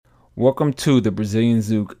Welcome to the Brazilian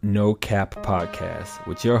Zouk No Cap podcast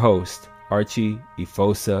with your hosts, Archie,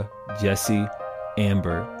 Ifosa, Jesse,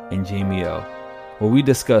 Amber, and Jamie L, where we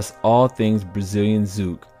discuss all things Brazilian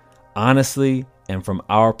Zouk, honestly and from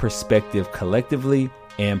our perspective collectively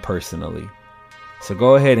and personally. So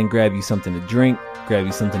go ahead and grab you something to drink, grab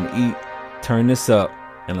you something to eat, turn this up,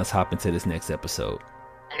 and let's hop into this next episode.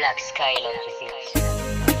 Black Sky Logistics.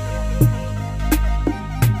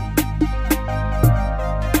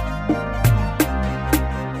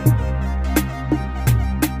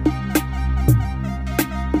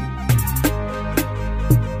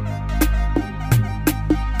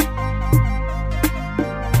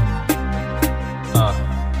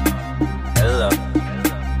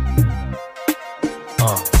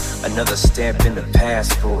 Another stamp in the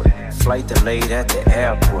passport. Flight delayed at the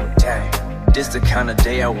airport. Dang, this the kind of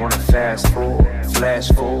day I wanna fast forward. Flash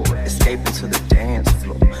forward, escape into the dance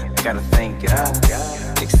floor. Gotta thank God.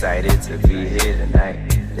 Excited to be here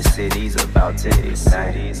tonight. The city's about to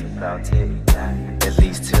ignite. At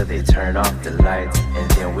least till they turn off the lights, and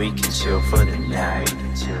then we can chill for the night.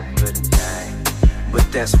 But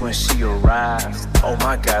that's when she arrives. Oh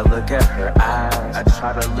my God, look at her eyes. I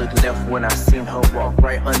try to look left when I seen her walk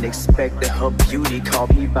right unexpected. Her beauty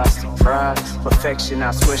caught me by surprise. Perfection,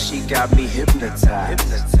 I swear she got me hypnotized.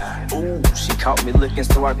 Ooh, she caught me looking,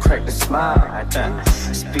 so I cracked a smile.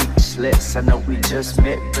 Speechless, I know we just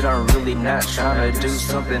met, but I'm really not trying to do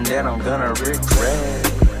something that I'm gonna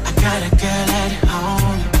regret. I got a girl at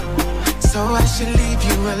home, so I should leave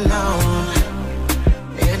you alone.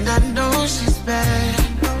 And I know she's bad,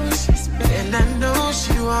 and I know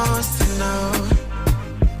she wants to know.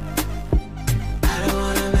 I don't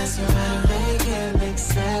wanna mess around and make an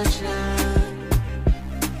exception.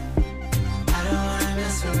 I don't wanna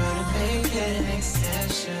mess around and make an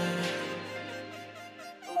exception.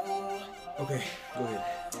 Okay, go ahead.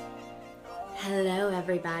 Hello,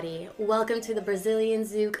 everybody. Welcome to the Brazilian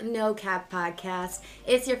Zouk No Cap podcast.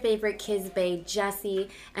 It's your favorite Kids Bae, Jesse.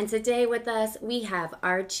 And today with us, we have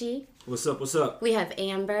Archie. What's up, what's up? We have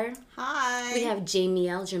Amber. Hi. We have Jamie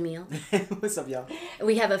L. Jamil. What's up, y'all?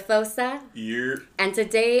 We have Ifosa. Yeah. And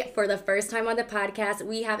today, for the first time on the podcast,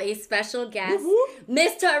 we have a special guest,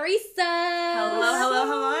 Miss Terrisa.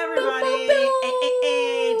 Hello, everybody.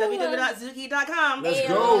 Hey, www.zuki.com. Let's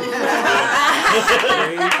go.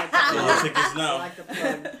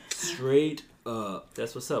 Straight up.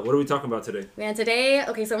 That's what's up. What are we talking about today? Man, today,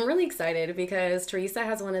 so I'm really excited because Terrisa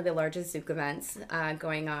has one of the largest Zouk events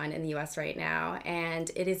going on in the U.S. right now,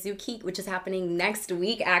 and it is Zouk Heat, which is happening next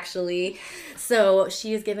week, actually. So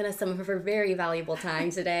she has given us some of her very valuable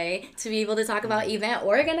time today to be able to talk about event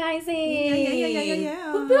organizing.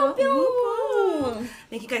 Yeah. Boop, boop, boop.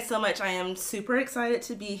 Thank you guys so much. I am super excited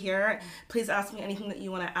to be here. Please ask me anything that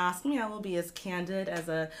you want to ask me. I will be as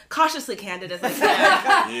cautiously candid as I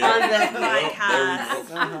can on this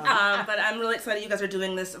podcast. But I'm really excited you guys are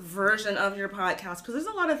doing this version of your podcast because there's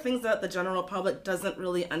a lot of things that the general public doesn't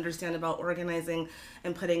really understand about organizing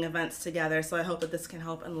and putting events together. So I hope that this can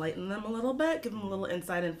help enlighten them a little bit, give them a little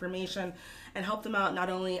inside information, and help them out not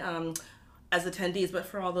only as attendees, but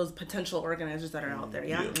for all those potential organizers that are out there,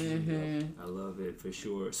 yeah? I love it, for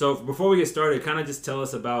sure. So before we get started, kind of just tell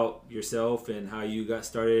us about yourself and how you got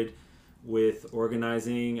started with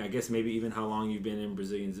organizing, I guess maybe even how long you've been in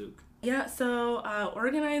Brazilian Zouk. Yeah, so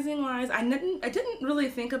organizing-wise, I didn't really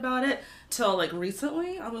think about it till like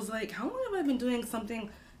recently. I was like, how long have I been doing something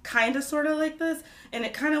kind of sort of like this? And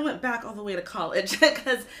it kind of went back all the way to college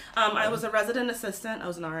because I was a resident assistant. I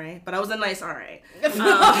was an RA, but I was a nice RA. I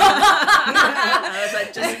was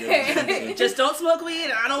like, just don't smoke weed.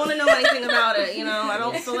 I don't want to know anything about it. You know, I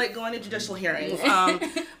don't feel like going to judicial hearings.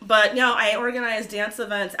 But no, I organized dance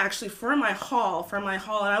events actually for my hall, and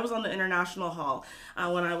I was on the international hall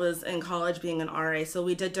when I was in college being an RA. So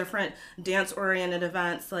we did different dance-oriented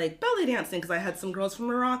events like belly dancing because I had some girls from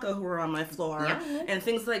Morocco who were on my floor and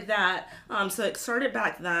things like that. So it started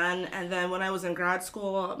back then, and then when I was in grad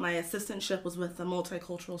school, my assistantship was with the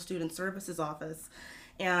Multicultural Student Services Office,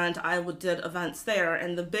 and I did events there.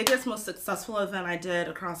 And the biggest, most successful event I did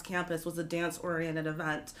across campus was a dance-oriented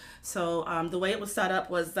event. So the way it was set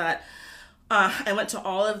up was that I went to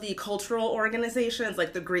all of the cultural organizations,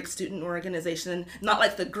 like the Greek student organization, not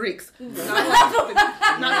like the Greeks,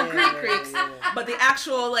 not the Greeks, but the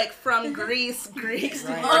actual, like, from Greece, Greek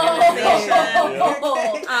student organization.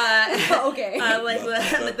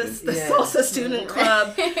 Like the Salsa Student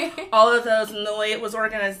Club, all of those. And the way it was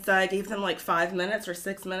organized, I gave them like 5 minutes or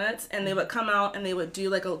 6 minutes, and they would come out and they would do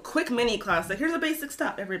like a quick mini class. Like, here's a basic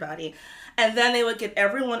step, everybody. And then they would get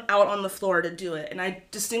everyone out on the floor to do it. And I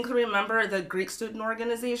distinctly remember the Greek student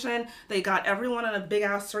organization, they got everyone in a big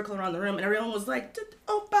ass circle around the room, and everyone was like,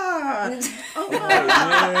 Opa!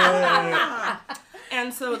 Opa!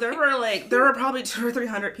 And so there were probably 200 or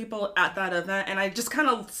 300 people at that event, and I just kind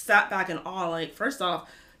of sat back in awe, like, first off,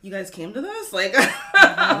 you guys came to this? Like,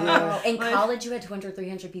 wow. In college, you had 200,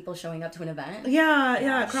 300 people showing up to an event?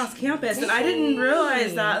 Yeah, across campus. And I didn't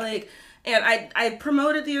realize that, like, and I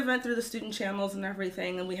promoted the event through the student channels and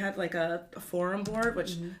everything, and we had, like, a forum board,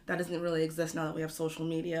 which that doesn't really exist now that we have social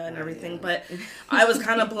media and everything, but I was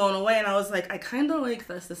kind of blown away, and I was like, I kind of like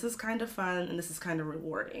this. This is kind of fun, and this is kind of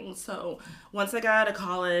rewarding. So once I got out of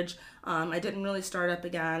college, I didn't really start up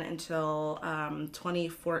again until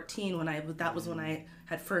 2014, that was when I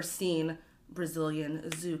had first seen Brazilian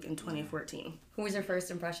Zouk in 2014. Who was your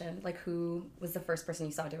first impression? Like, who was the first person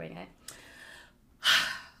you saw doing it?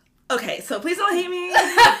 Okay, so please don't hate me.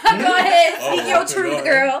 Go ahead, speak your truth,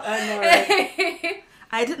 girl. I know, right?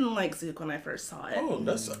 I didn't like Zouk when I first saw it. Oh,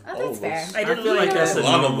 that's fair. I didn't feel like that's a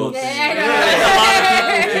normal thing. Yeah, A lot of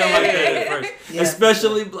people feel like that at first,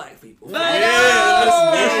 especially black people. Especially.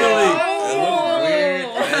 It looks weird.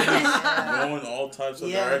 And it's going all types of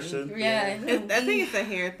directions. Yeah. I think it's a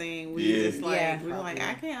hair thing. We just like, we were like,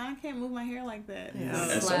 probably. I can't move my hair like that.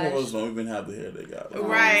 Yeah. And some of us don't even have the hair they got. Like,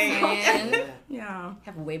 Right. Yeah.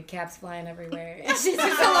 Have wave caps flying everywhere. It's just a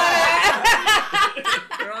lot.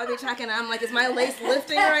 Girl, I'll be checking. I'm like, is my lace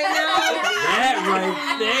lifting right now? That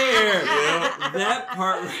right there. That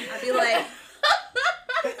part. I'd be like,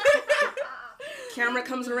 camera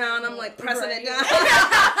comes around. I'm like pressing it down.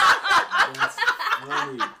 That's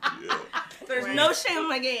funny. Yeah. There's no shame in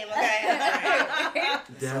my game. Okay.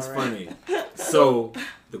 That's funny. So,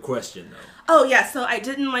 the question though. Oh yeah. So I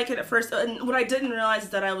didn't like it at first. And what I didn't realize is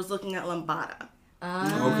that I was looking at lambada.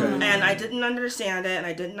 Okay. And I didn't understand it, and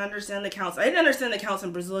I didn't understand the counts. I didn't understand the counts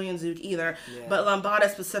in Brazilian Zouk either, but lambada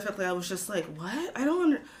specifically, I was just like, what? I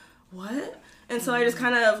don't what? And so I just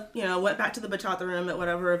kind of, went back to the bachata room at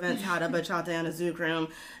whatever events had a bachata and a Zouk room,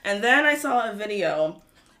 and then I saw a video.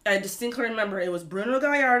 I distinctly remember it was Bruno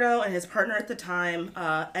Gallardo and his partner at the time,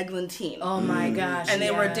 Eglantine. Oh my gosh. And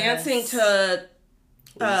they were dancing to...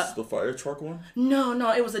 Was this the fire truck one?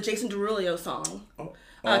 No, it was a Jason Derulo song. Oh.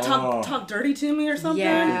 Talk Dirty to Me or something.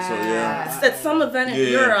 Yeah. So, yeah. At some event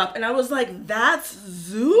in Europe, and I was like, that's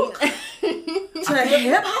Zouk? To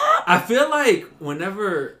hip hop? I feel like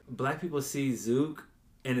whenever black people see Zouk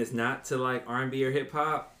and it's not to like R&B or hip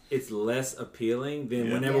hop, it's less appealing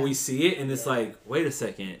than whenever we see it and it's like, wait a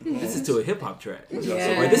second, this is to a hip hop track. Or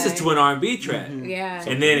this is to an R&B track. Yeah.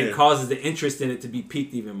 And then it causes the interest in it to be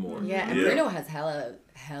piqued even more. Yeah, and Bruno has hella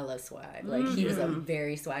swag. Like, he was a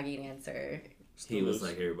very swaggy dancer. He was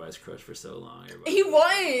like everybody's crush for so long. He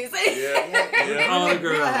was. All the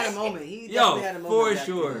girls. Bruno had a moment. He definitely had a moment. For back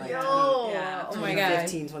sure. then, like, Oh my god.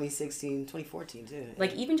 2015, 2016, 2014 too.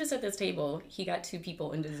 Like, even just at this table, he got 2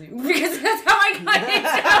 people into Zoom because that's how I got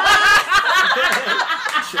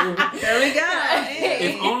into it. There we go.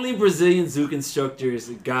 If only Brazilian Zouk instructors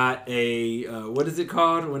got a what is it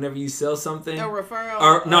called whenever you sell something? A referral.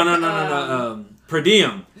 Or no. Per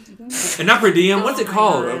diem. And not per diem. What's it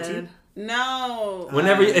called? No.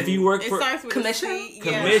 Whenever if you work It for starts with commission?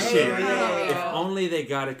 commission. Yeah. If only they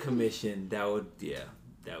got a commission, that would be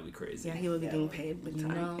crazy. Yeah, he would be getting paid big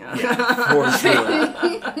time. No. For sure.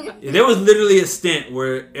 There was literally a stint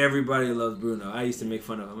where everybody loves Bruno. I used to make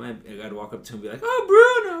fun of him. I got to walk up to him and be like,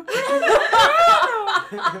 "Oh,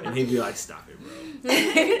 Bruno." And he'd be like, "Stop it, bro."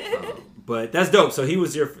 But that's dope. So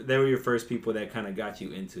they were your first people that kind of got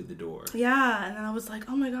you into the door. Yeah, and then I was like,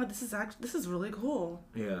 oh my god, this is really cool.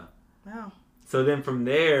 Yeah. Wow. So then from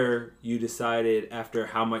there, you decided after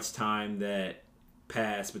how much time that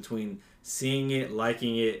passed between seeing it,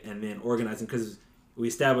 liking it, and then organizing, because we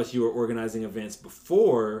established you were organizing events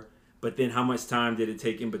before, but then how much time did it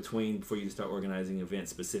take in between before you start organizing events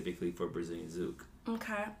specifically for Brazilian Zouk?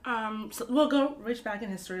 Okay. So we'll go reach back in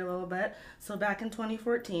history a little bit. So back in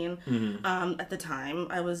 2014, at the time,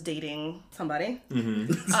 I was dating somebody at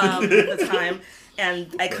the time,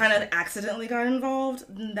 and I kind of accidentally got involved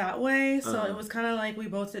in that way. So it was kind of like we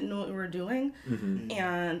both didn't know what we were doing,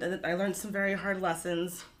 and I learned some very hard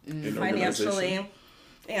lessons financially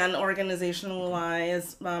and organizational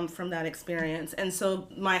wise from that experience. And so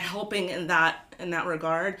my helping in that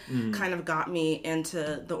regard kind of got me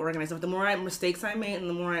into the organizing. The more mistakes I made and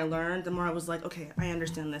the more I learned, the more I was like, okay, I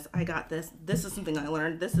understand this. I got this. This is something I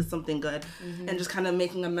learned. This is something good. And just kind of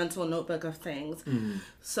making a mental notebook of things.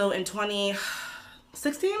 So in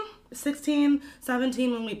 2016,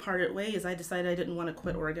 17, when we parted ways, I decided I didn't want to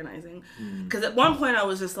quit organizing. Because at one point I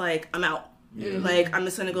was just like, I'm out. Yeah. Like, I'm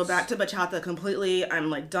just gonna go back to bachata completely. I'm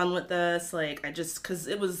like done with this. Like, cause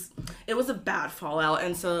it was a bad fallout,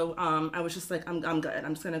 and so I was just like, I'm good.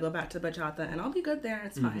 I'm just gonna go back to bachata, and I'll be good there.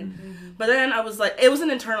 It's fine. But then I was like, it was an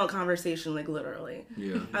internal conversation, like literally.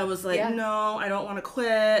 Yeah. I was like, no, I don't want to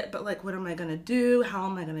quit, but like, what am I gonna do? How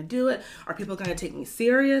am I gonna do it? Are people gonna take me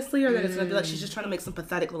seriously, or that it's gonna be like she's just trying to make some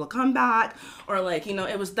pathetic little comeback, or like, you know,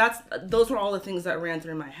 those were all the things that ran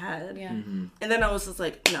through my head. Yeah. And then I was just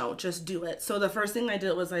like, no, just do it. So the first thing I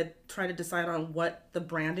did was I tried to decide on what the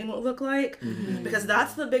branding would look like, because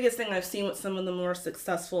that's the biggest thing I've seen with some of the more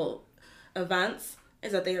successful events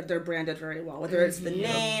is that they're branded very well, whether it's the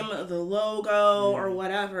name, the logo, or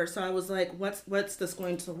whatever. So I was like, what's this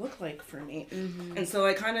going to look like for me? And so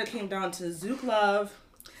I kind of came down to Zouk Love,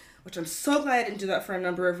 which I'm so glad I didn't do that for a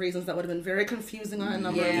number of reasons. That would have been very confusing on a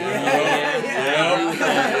number of reasons. A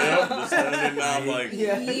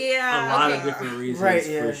lot of different reasons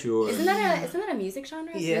for sure. Isn't that a music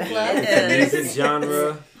genre? Yeah. Zouk Love? It's a music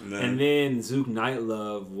genre. And then Zouk Night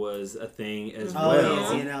Love was a thing as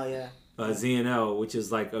well. ZNL, ZNL, which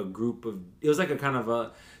is like a group of, it was like a kind of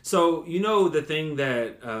a, so you know the thing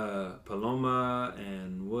that Paloma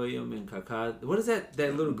and William and Kaka, what is that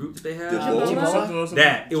little group that they have?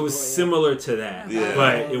 That, it was similar to that,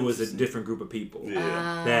 but it was a different group of people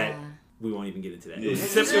that we won't even get into that. It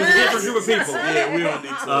was a different group of people. Yeah, we don't need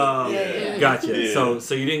to. Gotcha. Yeah.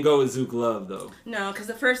 So you didn't go with Zouk Love though? No, because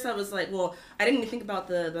at first I was like, well, I didn't even think about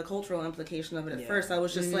the cultural implication of it at first. I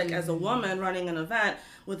was just like, as a woman running an event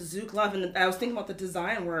with Zouk Love, and I was thinking about the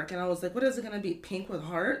design work, and I was like, what is it going to be? Pink with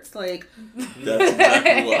hearts? Like, that's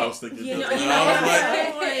exactly what I was thinking. You know what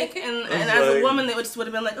I'm saying? And as a woman, they would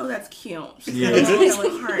have been like, oh, that's cute. Yeah. Look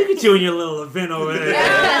at you and your little event over there.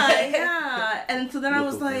 Yeah. And so then I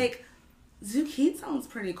was like, Zouk Heat sounds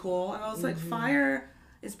pretty cool. And I was like, fire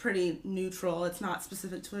is pretty neutral. It's not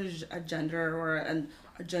specific to a gender or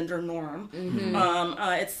a gender norm.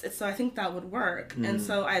 So I think that would work. And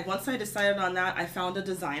so once I decided on that, I found a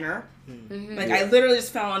designer. Like I literally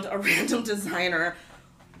just found a random designer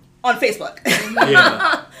on Facebook.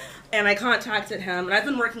 And I contacted him, and I've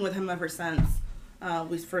been working with him ever since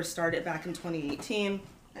we first started back in 2018.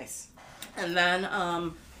 Nice. And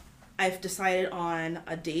then I've decided on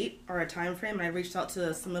a date or a time frame, and I reached out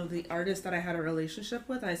to some of the artists that I had a relationship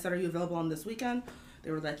with, and I said, are you available on this weekend? They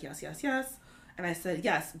were like, yes, yes, yes. And I said,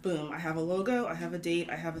 yes, boom, I have a logo, I have a date,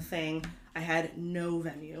 I have a thing. I had no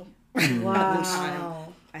venue.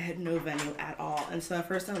 Wow. I had no venue at all. And so at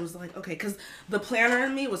first I was like, okay, because the planner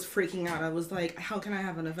in me was freaking out. I was like, how can I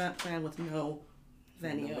have an event plan with no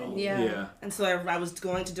venue? Yeah. And so I was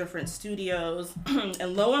going to different studios,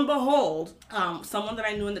 and lo and behold, someone that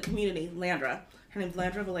I knew in the community, Landra, her name's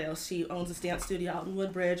Landra Vallejo, she owns this dance studio out in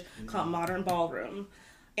Woodbridge called Modern Ballroom.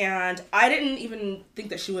 And I didn't even think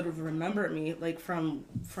that she would have remembered me, like from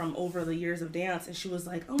over the years of dance. And she was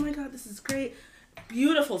like, oh my God, this is great.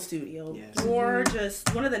 Beautiful studio. Yes. Gorgeous.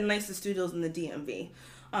 One of the nicest studios in the DMV.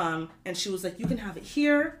 And she was like, you can have it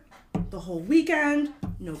here the whole weekend,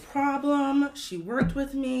 no problem. She worked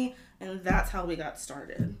with me, and that's how we got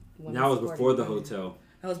started. That was before the hotel.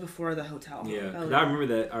 That was before the hotel. Yeah, I remember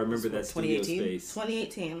that. I remember that studio space.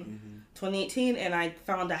 2018, and I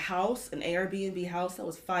found a house, an Airbnb house that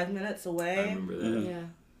was 5 minutes away. I remember that. Yeah.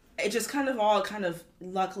 It just kind of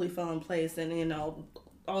luckily fell in place, and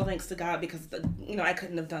all thanks to God, because I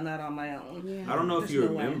couldn't have done that on my own. Yeah. I don't know if you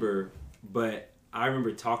remember, but I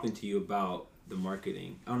remember talking to you about the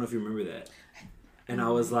marketing. I don't know if you remember that. And I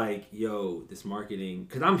was like, yo, this marketing,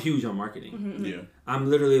 because I'm huge on marketing. Yeah. I'm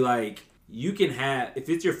literally like, you can have, if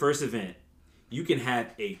it's your first event, you can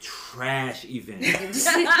have a trash event. And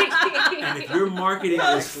if your marketing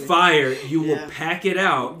is fire, you will pack it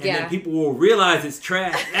out, and then people will realize it's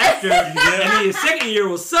trash after, and then your second year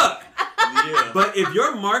will suck. Yeah. But if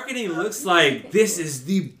your marketing looks like this is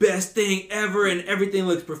the best thing ever and everything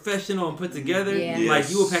looks professional and put together, like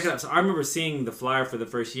you will pack it up. So I remember seeing the flyer for the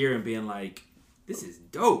first year and being like, this is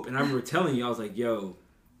dope. And I remember telling you, I was like, yo,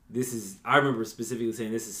 I remember specifically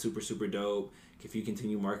saying this is super, super dope. If you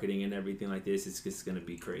continue marketing and everything like this, it's just going to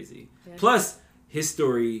be crazy. Yeah. Plus, his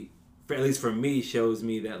story, at least for me, shows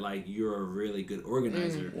me that like you're a really good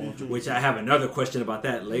organizer, which I have another question about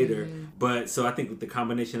that later. But so I think with the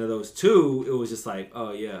combination of those two, it was just like,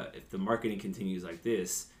 oh yeah, if the marketing continues like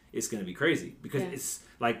this, it's going to be crazy, because it's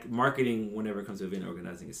like marketing whenever it comes to event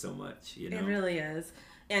organizing is so much, It really is.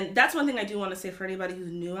 And that's one thing I do want to say for anybody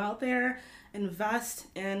who's new out there. Invest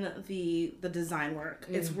in the design work.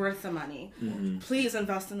 It's worth the money. Please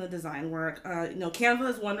invest in the design work. Canva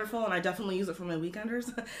is wonderful, and I definitely use it for my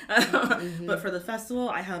weekenders. But for the festival,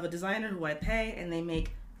 I have a designer who I pay, and they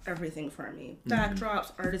make everything for me.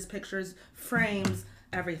 Backdrops, artist pictures, frames,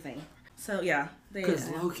 everything. So yeah, Because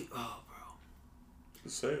Loki, oh bro,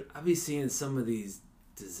 Say it. I be seeing some of these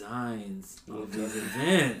designs of these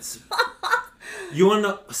events. You wanna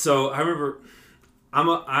know? So I remember, I'm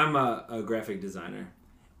a graphic designer,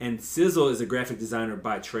 and Sizzle is a graphic designer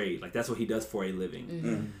by trade. Like that's what he does for a living.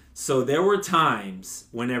 Mm-hmm. So there were times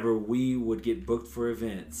whenever we would get booked for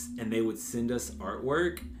events, and they would send us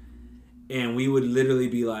artwork, and we would literally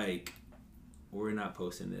be like, we're not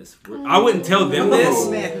posting this. I wouldn't tell them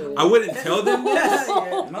this. I wouldn't tell them this.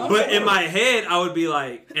 But in my head, I would be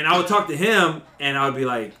like, and I would talk to him, and I would be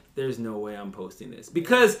like, there's no way I'm posting this.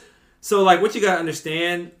 Because, so like what you got to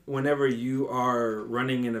understand, whenever you are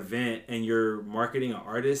running an event and you're marketing an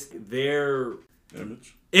artist, their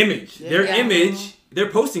image, they're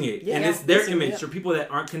posting it. And it's their image. For people that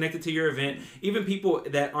aren't connected to your event, even people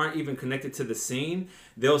that aren't even connected to the scene,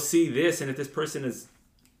 they'll see this. And if this person is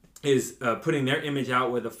putting their image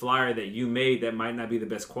out with a flyer that you made that might not be the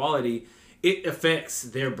best quality, it affects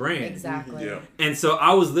their brand. Exactly. Yeah. And so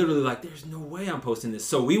I was literally like, there's no way I'm posting this.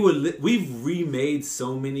 So we've remade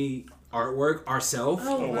so many artwork ourselves.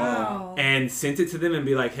 Oh, wow. And sent it to them and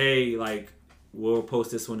be like, hey, like, we'll post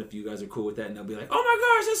this one if you guys are cool with that. And they'll be like, oh my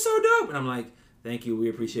gosh, that's so dope. And I'm like, thank you, we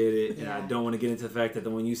appreciate it. And I don't want to get into the fact that the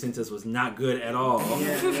one you sent us was not good at all.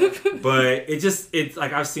 But it's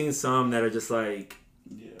like, I've seen some that are just like,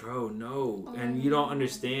 bro, no. And you don't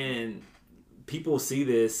understand. People see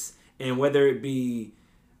this, and whether it be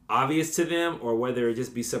obvious to them or whether it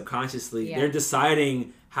just be subconsciously, they're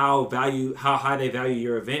deciding how high they value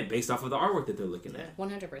your event based off of the artwork that they're looking at.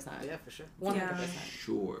 100%. Yeah, for sure. 100%.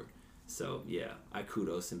 Sure. So yeah, I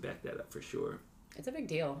kudos and back that up for sure. It's a big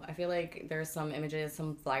deal. I feel like there's some images,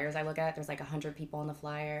 some flyers I look at, there's like 100 people on the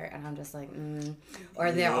flyer, and I'm just like,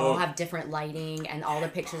 Or they all have different lighting, and all the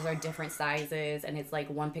pictures are different sizes, and it's like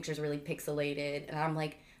one picture's really pixelated, and I'm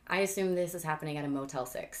like, I assume this is happening at a Motel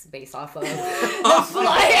 6 based off of the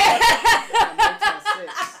flyer.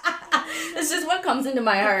 It's just what comes into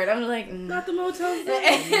my heart. I'm like, not the Motel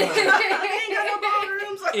 6.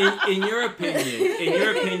 In your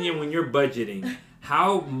opinion, when you're budgeting,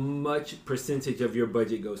 how much percentage of your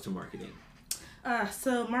budget goes to marketing?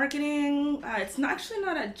 So marketing, it's actually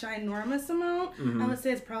not a ginormous amount. I would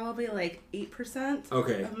say it's probably like 8%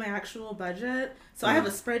 of my actual budget. So I have a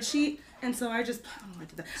spreadsheet, and so I just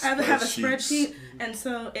I have a spreadsheet, and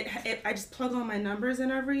so I just plug all my numbers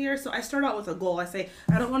in every year. So I start out with a goal. I say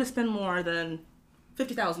I don't want to spend more than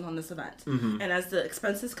 $50,000 on this event, and as the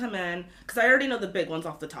expenses come in, because I already know the big ones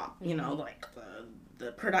off the top, you know, like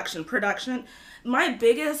the production. My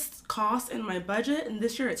biggest cost in my budget, and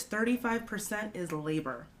this year it's 35%, is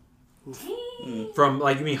labor. From,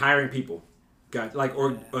 like, you mean hiring people? Got like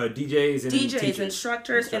DJs and teachers.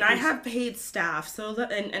 Instructors, and I have paid staff. So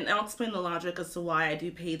and I'll explain the logic as to why I do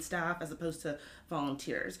paid staff as opposed to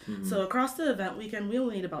volunteers. So across the event weekend, we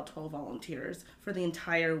only need about 12 volunteers for the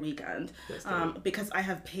entire weekend, because I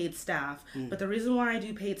have paid staff. But the reason why I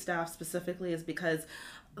do paid staff specifically is because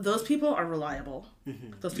those people are reliable.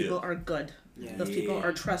 Those people are good. Those people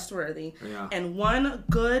are trustworthy. And one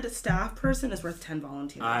good staff person is worth 10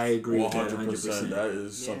 volunteers. I agree 100%. That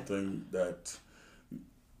is something that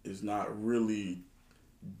is not really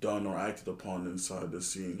done or acted upon inside the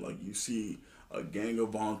scene. Like, you see a gang of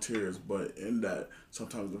volunteers, but in that,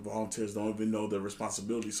 sometimes the volunteers don't even know their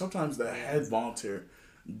responsibility. Sometimes the head volunteer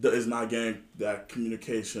is not getting that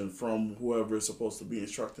communication from whoever is supposed to be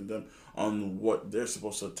instructing them on what they're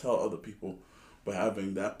supposed to tell other people. But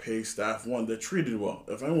having that paid staff, one, they're treated well.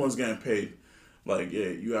 If anyone's getting paid, like, yeah,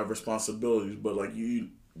 you have responsibilities, but like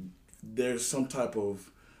there's some type of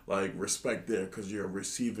like respect there because you're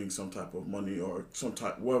receiving some type of money or some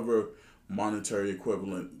type, whatever monetary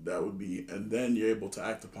equivalent that would be, and then you're able to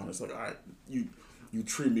act upon it. It's like, all right, you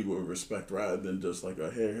treat me with respect rather than just like,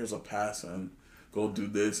 here's a pass and go do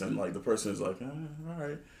this, and like the person is like, all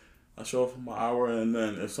right, I show up for my hour, and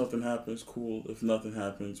then if something happens, cool. If nothing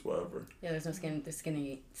happens, whatever. Yeah, there's no skin in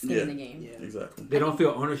the game. Yeah, exactly. They don't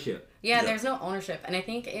feel ownership. Yeah, there's no ownership, and I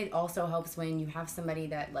think it also helps when you have somebody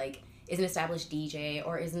that like is an established DJ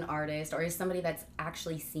or is an artist or is somebody that's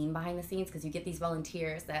actually seen behind the scenes, because you get these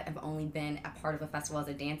volunteers that have only been a part of a festival as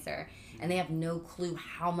a dancer, and they have no clue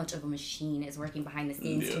how much of a machine is working behind the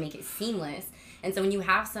scenes to make it seamless. And so when you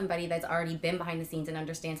have somebody that's already been behind the scenes and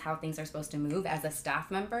understands how things are supposed to move as a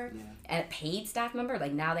staff member, and a paid staff member,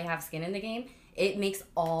 like now they have skin in the game, it makes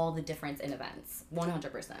all the difference in events.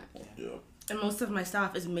 100%. And most of my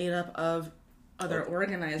staff is made up of other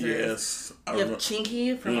organizers. Yes. You have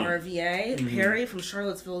Chinky from RVA, Perry from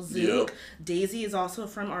Charlottesville Zook, Daisy is also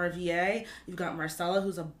from RVA. You've got Marcella,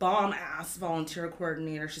 who's a bomb-ass volunteer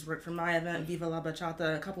coordinator. She's worked for my event, Viva La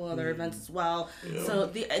Bachata, a couple other events as well. Yeah.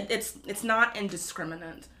 So it's not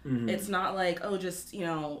indiscriminate. It's not like, oh, just,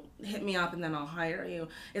 hit me up and then I'll hire you.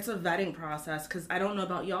 It's a vetting process, because I don't know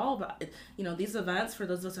about y'all, but, these events, for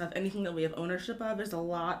those of us who have anything that we have ownership of, there's a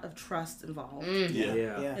lot of trust involved.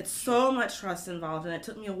 Yeah. It's so much trust involved, and it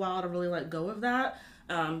took me a while to really let go of that.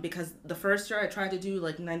 Because the first year I tried to do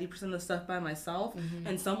like 90% of the stuff by myself,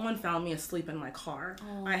 and someone found me asleep in my car.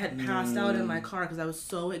 I had passed out in my car because I was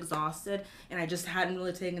so exhausted, and I just hadn't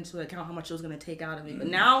really taken into account how much it was going to take out of me. But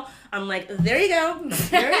now I'm like, there you go.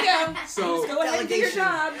 So just go ahead and do your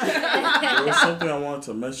job. There was something I wanted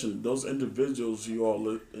to mention. Those individuals you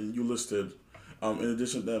listed, in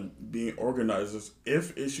addition to them being organizers,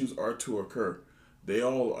 if issues are to occur, they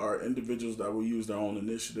all are individuals that will use their own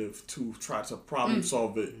initiative to try to problem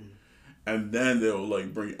solve it. And then they'll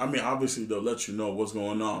obviously they'll let you know what's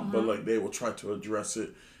going on, but they will try to address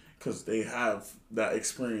it because they have that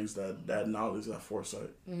experience, that knowledge, that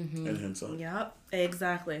foresight and insight. Yep,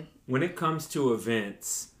 exactly. When it comes to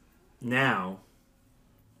events now,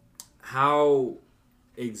 how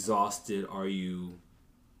exhausted are you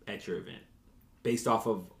at your event based off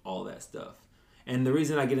of all that stuff? And the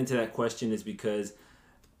reason I get into that question is because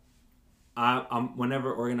I'm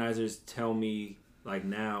whenever organizers tell me, like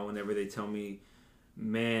now, whenever they tell me,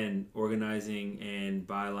 man, organizing and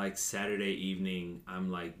by like Saturday evening,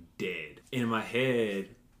 I'm like dead. In my head,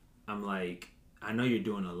 I'm like, I know you're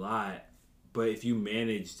doing a lot, but if you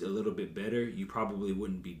managed a little bit better, you probably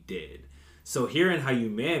wouldn't be dead. So hearing how you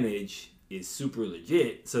manage is super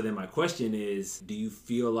legit. So then my question is, do you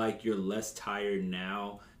feel like you're less tired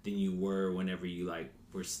now than you were whenever you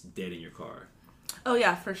were dead in your car? Oh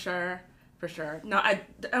yeah, for sure. No, I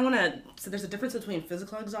want to. So there's a difference between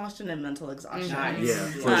physical exhaustion and mental exhaustion. Yeah,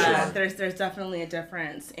 for sure. There's definitely a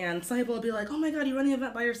difference. And some people will be like, "Oh my God, you run the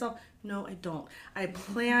event by yourself?" No, I don't. I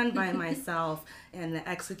plan by myself, and the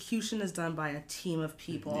execution is done by a team of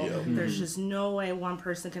people. Yeah. There's just no way one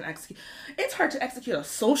person can execute. It's hard to execute a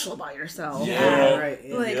social by yourself. Yeah, right.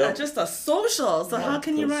 Yeah. Just a social. So how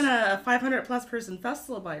can you run a 500+ person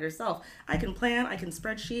festival by yourself? I can plan, I can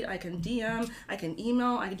spreadsheet, I can DM, I can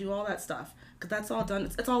email, I can do all that stuff. Because that's all done.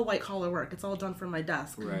 It's all white collar work. It's all done from my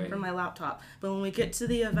desk, from my laptop. But when we get to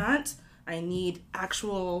the event, I need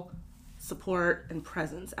actual support and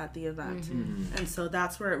presence at the event. And so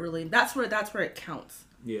that's where it counts.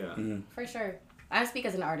 Yeah. For sure. I speak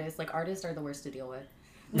as an artist. Artists are the worst to deal with.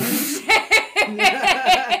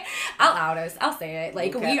 I'll out us. I'll say it.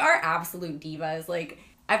 We are absolute divas.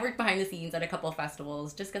 I've worked behind the scenes at a couple of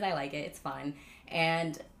festivals just because I like it. It's fun.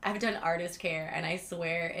 And I've done artist care, and I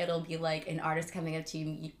swear it'll be an artist coming up to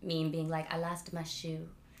me and being like, I lost my shoe.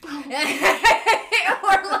 Or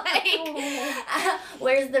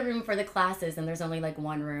where's the room for the classes? And there's only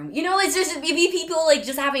one room. It's just maybe people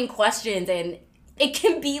just having questions, and it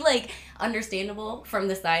can be understandable from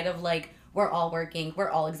the side of we're all working, we're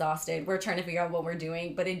all exhausted, we're trying to figure out what we're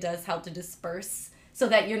doing, but it does help to disperse so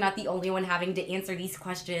that you're not the only one having to answer these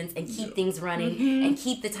questions and keep things running and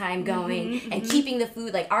keep the time going and keeping the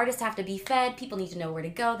food. Artists have to be fed, people need to know where to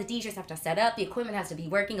go, the DJs have to set up, the equipment has to be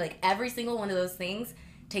working. Every single one of those things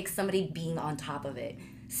takes somebody being on top of it.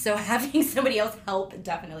 So having somebody else help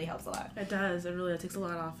definitely helps a lot. It does. It really takes a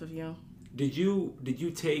lot off of you. Did you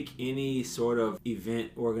take any sort of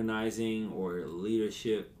event organizing or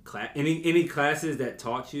leadership class? Any classes that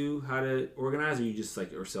taught you how to organize, or you just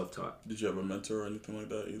or self-taught? Did you have a mentor or anything like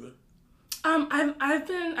that either?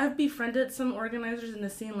 I've befriended some organizers in the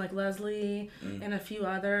scene like Leslie and a few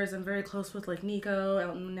others. I'm very close with Nico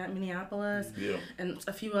out in Minneapolis and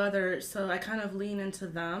a few others. So I kind of lean into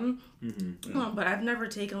them. But I've never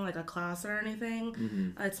taken a class or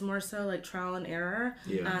anything. It's more so trial and error.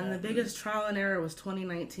 Yeah. And the biggest trial and error was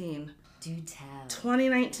 2019. Do tell.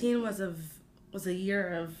 2019 was a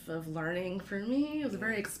year of learning for me. It was a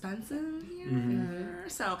very expensive year.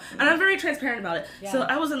 So, and I'm very transparent about it. Yeah. So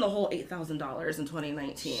I was in the whole $8,000 in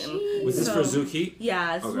 2019. Jeez. Was this for Zuki?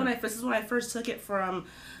 Yeah, this is when I first took it from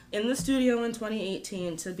in the studio in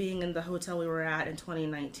 2018 to being in the hotel we were at in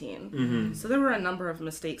 2019. So there were a number of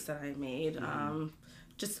mistakes that I made.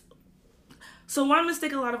 So one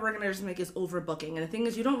mistake a lot of organizers make is overbooking. And the thing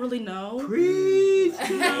is, you don't really know. Preach!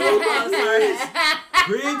 Oh, sorry.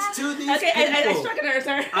 Preach to these Okay, people. I struck a nerve,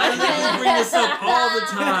 sorry. I literally bring this up all the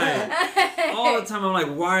time. All the time. I'm like,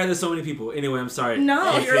 why are there so many people? Anyway, I'm sorry.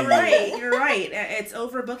 No, you're right. You're right. It's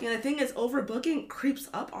overbooking. The thing is, overbooking creeps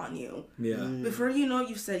up on you. Yeah. Before you know,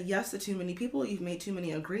 you've said yes to too many people. You've made too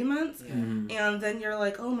many agreements. Yeah. And then you're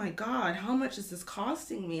like, oh my God, how much is this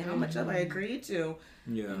costing me? How much have I agreed to?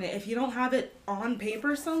 Yeah. And if you don't have it on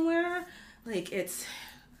paper somewhere, like it's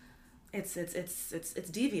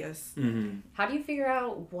devious. How do you figure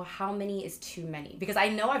out how many is too many? Because I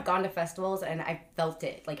know I've gone to festivals and I felt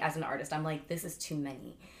it, like as an artist, I'm like, this is too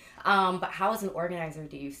many. But how as an organizer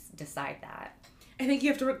do you decide that? I think you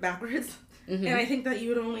have to work backwards. And I think that you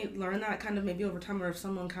would only learn that kind of maybe over time, or if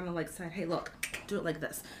someone kind of like said, hey, look, do it like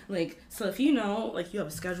this. Like, so if you know, like you have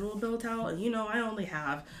a schedule built out and you know, I only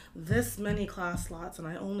have this many class slots and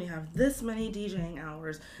I only have this many DJing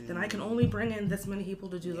hours, then I can only bring in this many people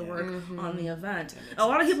to do the work on the event. A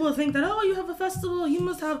lot of people think that, oh, you have a festival, you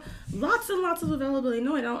must have lots and lots of availability.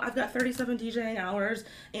 No, I don't. I've got 37 DJing hours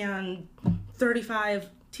and 35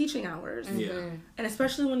 teaching hours. And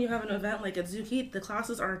especially when you have an event like at Zuki, the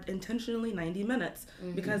classes are intentionally 90 minutes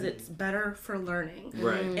because it's better for learning.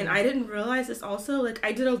 Right. And I didn't realize this also. Like,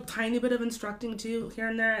 I did a tiny bit of instructing too here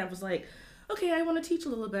and there, and I was like, okay, I want to teach a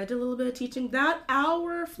little bit. I did a little bit of teaching. That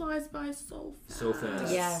hour flies by so fast. So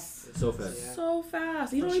fast. Yes. So fast. Yeah. So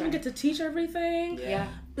fast. You don't even get to teach everything. Yeah.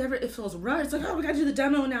 It feels rushed. It's like, oh, we got to do the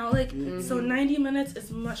demo now. Like, so 90 minutes is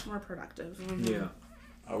much more productive. Yeah.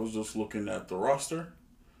 I was just looking at the roster.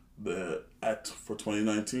 For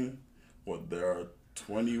 2019, there are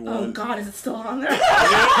 21. Oh God, is it still on there? There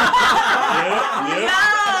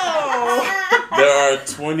are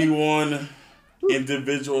 21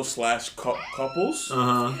 individual / couples,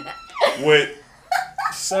 with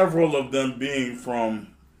several of them being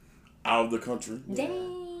from out of the country.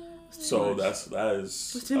 Dang. So that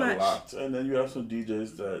is too much. a lot. And then you have some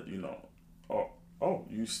DJs that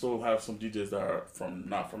you still have some DJs that are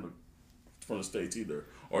not from the States either,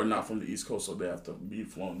 or not from the East Coast, so they have to be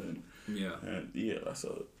flown in. Yeah. And yeah, that's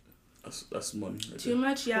money. Right Too there.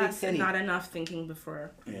 much, yes, penny. not enough thinking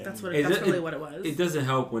before. Yeah. That's really what it was. It doesn't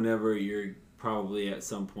help whenever you're probably at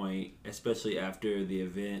some point, especially after the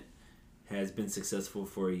event has been successful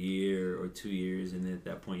for a year or 2 years, and at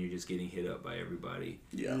that point you're just getting hit up by everybody.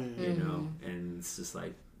 Yeah. You know, and it's just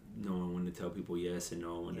like knowing when to tell people yes and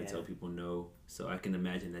knowing when to tell people no. So I can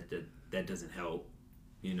imagine that doesn't help.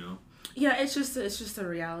 You know. Yeah, it's just the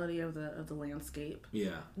reality of the landscape.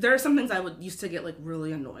 Yeah. There are some things I used to get like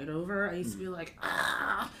really annoyed over. I used to be like,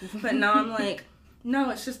 but now I'm like,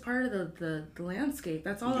 no, it's just part of the landscape.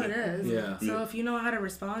 That's all it is. Yeah. So if you know how to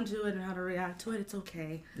respond to it and how to react to it, it's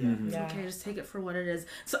okay. It's Yeah. okay. Just take it for what it is.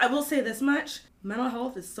 So I will say this much: mental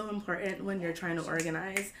health is so important when you're trying to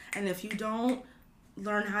organize, and if you don't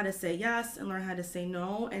learn how to say yes and learn how to say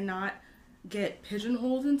no and not get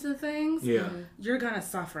pigeonholed into things, you're gonna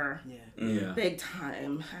suffer. Yeah. Big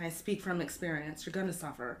time. And I speak from experience. You're gonna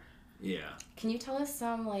suffer. Yeah. Can you tell us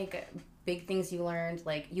some like big things you learned,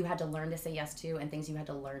 like you had to learn to say yes to, and things you had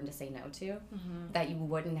to learn to say no to, that you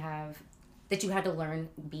wouldn't have, that you had to learn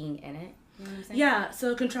being in it? You know what I'm saying? Yeah,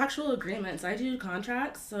 so contractual agreements. I do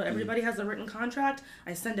contracts, so everybody has a written contract.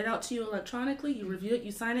 I send it out to you electronically. You review it,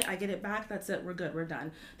 you sign it, I get it back. That's it. We're good. We're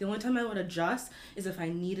done. The only time I would adjust is if I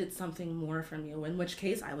needed something more from you, in which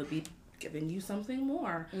case I would be giving you something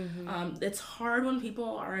more. It's hard when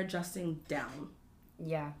people are adjusting down.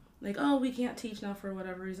 Yeah. Like, oh, we can't teach now for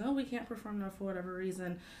whatever reason. Oh, we can't perform now for whatever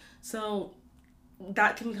reason. So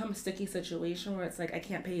that can become a sticky situation where it's like, I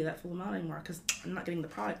can't pay you that full amount anymore because I'm not getting the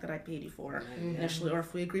product that I paid you for initially. Or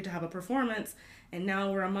if we agreed to have a performance and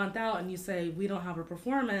now we're a month out and you say we don't have a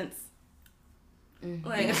performance,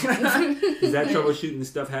 like Does that troubleshooting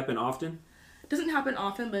stuff happen often? it doesn't happen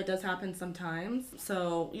often, but it does happen sometimes.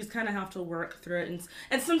 So you just kind of have to work through it.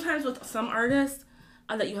 And sometimes with some artists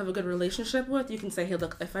that you have a good relationship with, you can say, hey,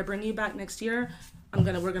 look, if I bring you back next year,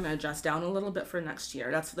 we're gonna adjust down a little bit for next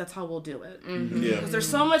year. That's how we'll do it. Yeah. Because there's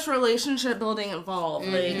so much relationship building involved.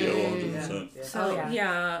 Like, Yeah, 100%. so Oh,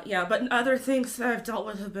 yeah. But other things that I've dealt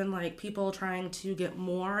with have been like people trying to get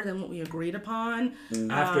more than what we agreed upon.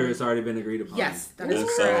 After it's already been agreed upon. Yes, that is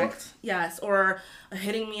correct. Yes, or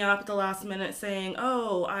hitting me up at the last minute saying,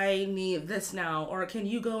 "Oh, I need this now," or "Can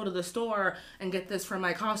you go to the store and get this for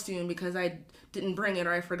my costume because I didn't bring it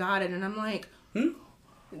or I forgot it?" And I'm like, Wait,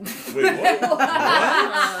 what?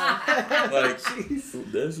 Like,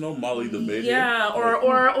 there's no Molly the Baby. yeah,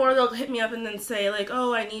 or they'll hit me up and then say like,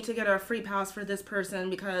 "Oh, I need to get a free pass for this person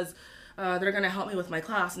because they're gonna help me with my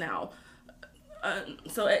class now."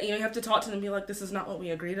 So you have to talk to them and be like, this is not what we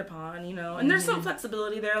agreed upon, and there's some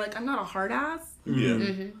flexibility there. Like, I'm not a hard ass,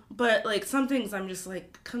 but like some things I'm just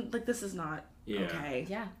like this is not okay.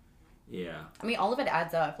 Yeah. I mean, all of it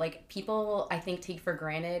adds up. Like, people, I think, take for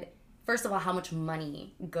granted, first of all, how much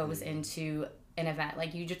money goes into an event.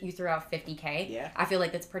 Like, you threw out $50K. Yeah. I feel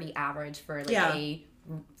like that's pretty average for like a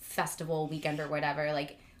festival weekend or whatever.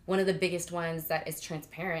 Like, one of the biggest ones that is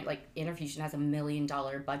transparent, like Interfusion has $1 million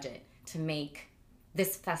budget to make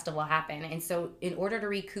this festival happen. And so in order to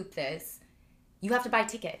recoup this, you have to buy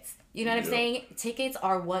tickets. You know what I'm saying? Tickets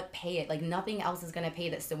are what pay it. Like, nothing else is going to pay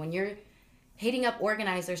this. So when you're hitting up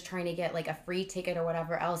organizers trying to get like a free ticket or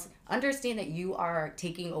whatever else, understand that you are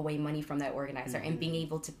taking away money from that organizer and being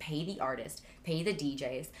able to pay the artist, pay the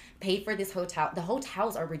DJs, pay for this hotel. The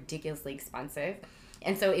hotels are ridiculously expensive.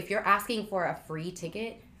 And so if you're asking for a free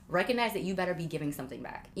ticket, recognize that you better be giving something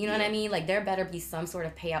back. You know what I mean? Like, there better be some sort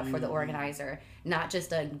of payout for the organizer, not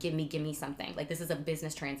just a give me something. Like, this is a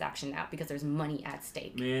business transaction now because there's money at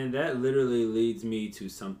stake. Man, that literally leads me to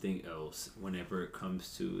something else whenever it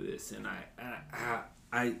comes to this. And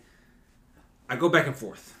I go back and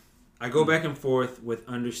forth. I go back and forth with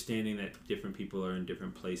understanding that different people are in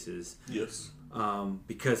different places. Yes.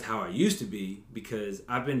 Because how I used to be, because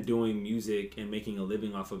I've been doing music and making a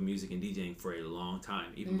living off of music and DJing for a long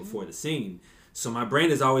time, even before the scene. So my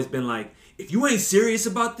brain has always been like, if you ain't serious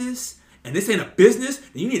about this, and this ain't a business,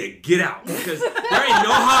 then you need to get out. Because there ain't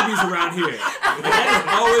no hobbies around here. And that has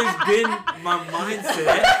always been my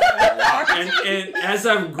mindset. And as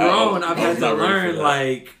I've grown, I've had to learn,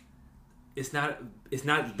 like, it's not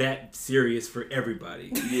that serious for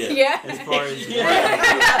everybody. Yeah. As far as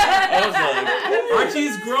I was like,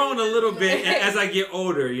 Archie's grown a little bit as I get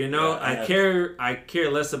older, I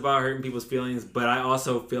care less about hurting people's feelings, but I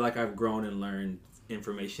also feel like I've grown and learned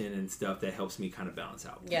information and stuff that helps me kind of balance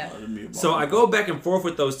out. Yeah. So I go back and forth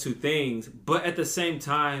with those two things, but at the same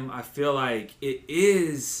time, I feel like it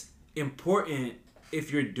is important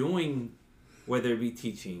if you're doing, whether it be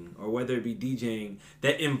teaching or whether it be DJing,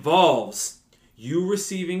 that involves you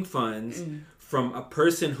receiving funds from a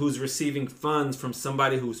person who's receiving funds from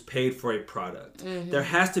somebody who's paid for a product. There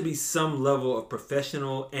has to be some level of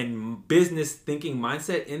professional and business thinking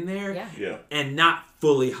mindset in there, and not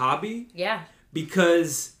fully hobby. Yeah.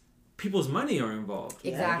 Because people's money are involved.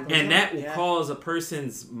 Exactly. And that will cause a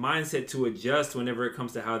person's mindset to adjust whenever it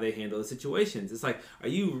comes to how they handle the situations. It's like, are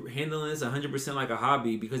you handling this 100% like a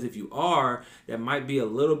hobby? Because if you are, that might be a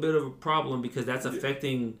little bit of a problem because that's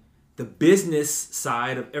affecting the business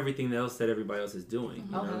side of everything else that everybody else is doing.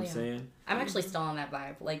 You know what I'm saying? I'm actually still on that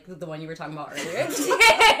vibe, like the one you were talking about earlier.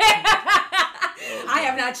 I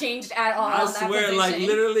have not changed at all. I swear, like,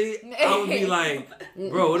 literally, I would be like,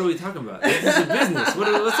 bro, what are we talking about? This is a business.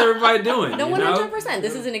 What's everybody doing? No, 100%.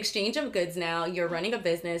 This is an exchange of goods now. You're running a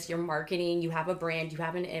business, you're marketing, you have a brand, you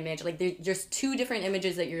have an image. Like, there's two different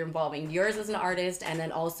images that you're involving. Yours as an artist and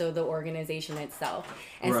then also the organization itself.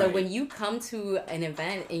 And so when you come to an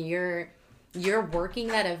event and you're working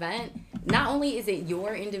that event, not only is it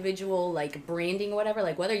your individual, like, branding or whatever,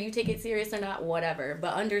 like, whether you take it serious or not, whatever,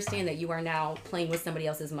 but understand that you are now playing with somebody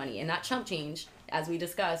else's money and not chump change, as we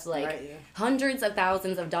discussed. Like, hundreds of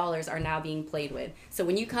thousands of dollars are now being played with. So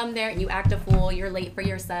when you come there and you act a fool, you're late for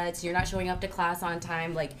your sets, you're not showing up to class on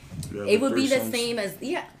time, like, it would be the same as,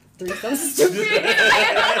 threesomes stupid.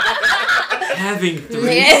 Having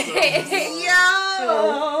threesomes.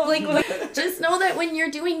 Like, just know that when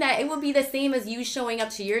you're doing that, it would be the same as you showing up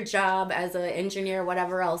to your job as an engineer,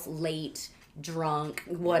 whatever else, late, drunk,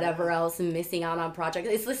 whatever else, and missing out on projects.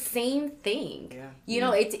 It's the same thing. You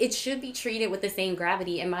know, it should be treated with the same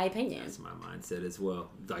gravity, in my opinion. That's my mindset as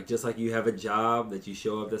well. Like, just like you have a job that you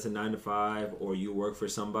show up that's a 9 to 5, or you work for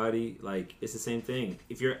somebody, like, it's the same thing.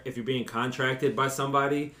 If you're being contracted by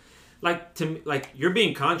somebody, like you're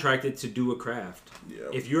being contracted to do a craft.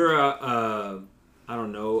 If you're a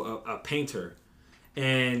painter,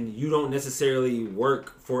 and you don't necessarily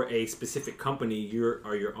work for a specific company,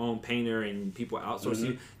 you're your own painter and people outsource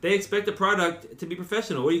you, they expect the product to be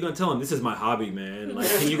professional. What are you going to tell them? This is my hobby, man. Like,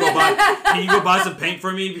 can you go buy some paint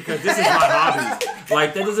for me? Because this is my hobby.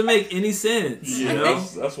 Like, that doesn't make any sense, you know?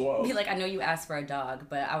 That's wild. Be like, I know you asked for a dog,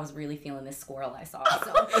 but I was really feeling this squirrel I saw.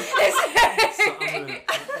 So.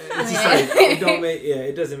 It's just like,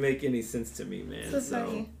 it doesn't make any sense to me, man. So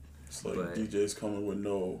funny. It's like DJs coming with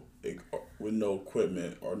no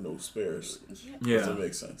equipment or no spares. Doesn't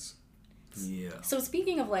make sense. So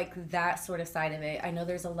speaking of, like, that sort of side of it, I know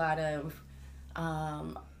there's a lot of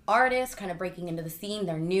artists kind of breaking into the scene.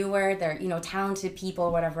 They're newer, they're, talented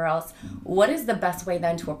people, whatever else. What is the best way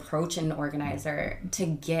then to approach an organizer to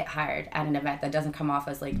get hired at an event that doesn't come off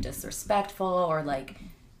as like disrespectful or like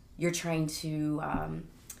you're trying to,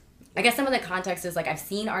 I guess some of the context is like I've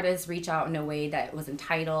seen artists reach out in a way that was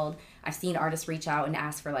entitled. I've seen artists reach out and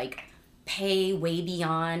ask for like pay way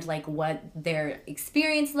beyond like what their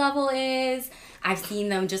experience level is. I've seen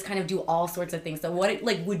them just kind of do all sorts of things. So what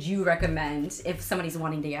would you recommend if somebody's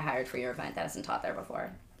wanting to get hired for your event that hasn't taught there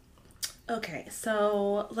before? Okay,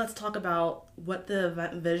 so let's talk about what the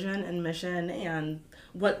event vision and mission and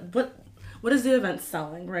what is the event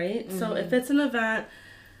selling, right? Mm-hmm. So if it's an event,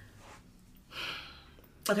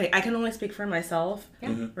 okay, I can only speak for myself,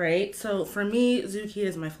 right? So for me, Zuki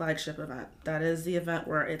is my flagship event. That is the event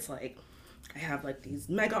where it's like, I have like these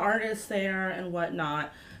mega artists there and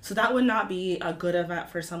whatnot. So that would not be a good event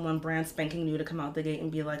for someone brand spanking new to come out the gate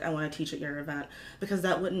and be like, I want to teach at your event. Because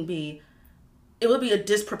that wouldn't be, it would be a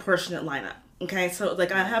disproportionate lineup. Okay, so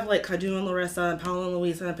like I have like Kadu and Larissa and Paolo and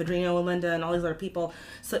Luisa and Pedrino and Linda and all these other people.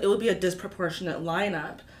 So it would be a disproportionate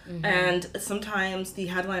lineup. Mm-hmm. And sometimes the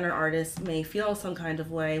headliner artists may feel some kind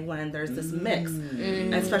of way when there's this mix.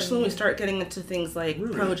 Mm-hmm. Especially when we start getting into things like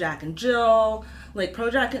Pro Jack and Jill.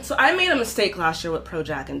 So I made a mistake last year with Pro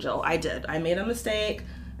Jack and Jill. I did. I made a mistake.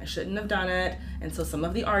 I shouldn't have done it. And so some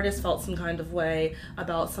of the artists felt some kind of way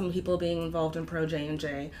about some people being involved in Pro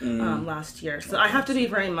J&J last year. So I have to be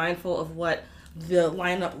very mindful of what the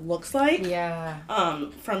lineup looks like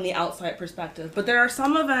from the outside perspective. But there are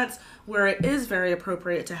some events where it is very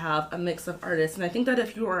appropriate to have a mix of artists. And I think that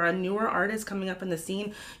if you are a newer artist coming up in the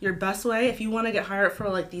scene, your best way, if you want to get hired for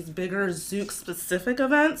like these bigger Zouk specific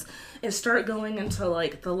events, is start going into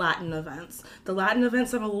like the Latin events. The Latin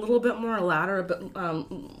events have a little bit more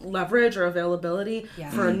leverage or availability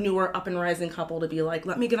for a newer up and rising couple to be like,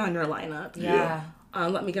 let me get on your lineup.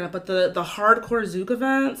 Let me get up. But the hardcore Zouk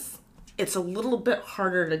events, it's a little bit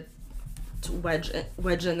harder to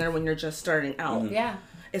wedge in there when you're just starting out. Yeah.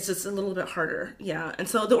 It's just a little bit harder. Yeah. And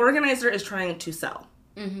so the organizer is trying to sell.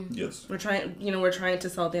 Mm-hmm. Yes. We're trying to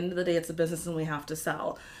sell. At the end of the day, it's a business and we have to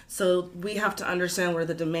sell. So we have to understand where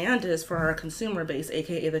the demand is for our consumer base,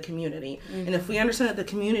 aka the community. Mm-hmm. And if we understand that the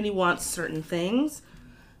community wants certain things,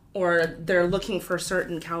 or they're looking for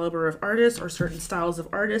certain caliber of artists or certain styles of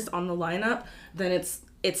artists on the lineup, then it's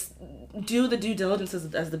do the due diligence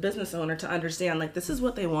as the business owner to understand, like, this is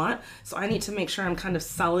what they want, so I need to make sure I'm kind of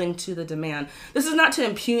selling to the demand. This is not to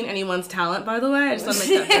impugn anyone's talent, by the way. I just want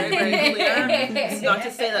to make that very, very clear. It's not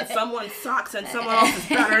to say that someone sucks and someone else is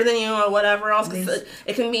better than you or whatever else, because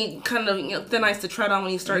it can be kind of thin ice to tread on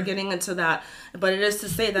when you start getting into that. But it is to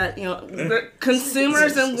say that, we're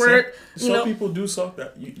consumers and we're, some people do suck.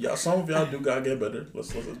 That some of y'all do gotta get better.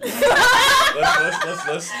 Let's not.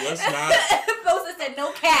 Bosa said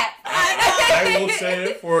no cap. I will say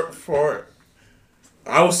it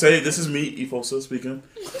I will say, this is me, Ifosa speaking.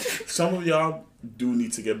 Some of y'all do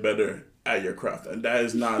need to get better at your craft, and that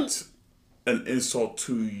is not an insult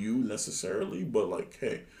to you necessarily, but like,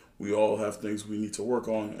 hey, we all have things we need to work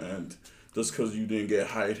on, and just because you didn't get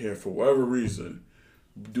hired here for whatever reason,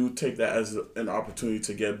 do take that as an opportunity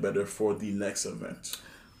to get better for the next event.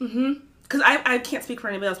 Mm-hmm. Because I can't speak for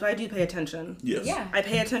anybody else, but I do pay attention. Yes. Yeah. I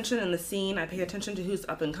pay attention in the scene. I pay attention to who's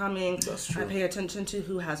up and coming. That's true. I pay attention to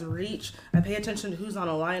who has reach. I pay attention to who's on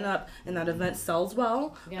a lineup and that event sells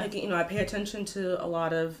well. Yeah. I pay attention to a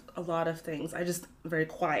lot of things. I just very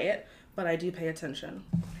quiet, but I do pay attention.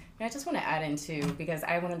 And I just want to add in too, because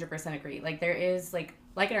I 100% agree. Like there is like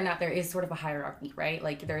it or not, there is sort of a hierarchy, right?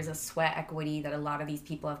 Like there is a sweat equity that a lot of these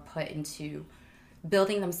people have put into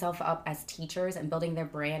building themselves up as teachers and building their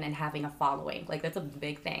brand and having a following. Like that's a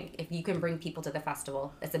big thing. If you can bring people to the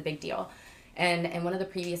festival, it's a big deal. And in one of the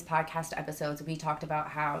previous podcast episodes, we talked about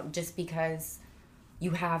how just because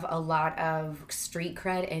you have a lot of street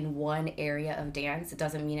cred in one area of dance, it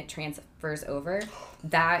doesn't mean it transfers over.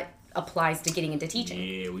 That applies to getting into teaching.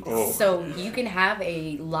 Yeah, we do. So you can have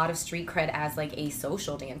a lot of street cred as like a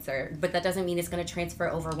social dancer, but that doesn't mean it's going to transfer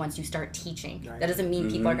over once you start teaching. Right. That doesn't mean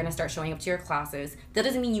people are going to start showing up to your classes. That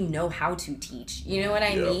doesn't mean you know how to teach. You know what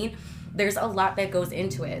I mean? There's a lot that goes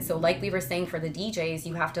into it. So like we were saying for the DJs,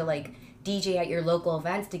 you have to like DJ at your local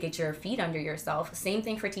events to get your feet under yourself. Same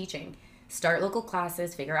thing for teaching. Start local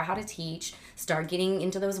classes, figure out how to teach, start getting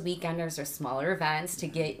into those weekenders or smaller events to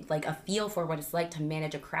get like a feel for what it's like to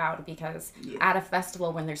manage a crowd, because at a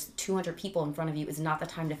festival when there's 200 people in front of you is not the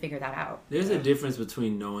time to figure that out. There's a difference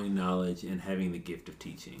between knowing knowledge and having the gift of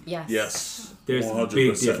teaching. Yes. There's 100%. a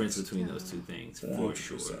big difference between those two things, for 100%.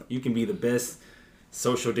 sure. You can be the best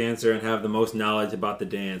social dancer and have the most knowledge about the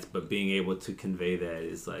dance, but being able to convey that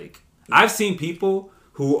is like... I've seen people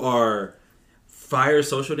who are fire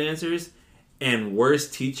social dancers and worse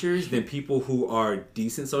teachers than people who are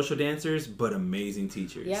decent social dancers but amazing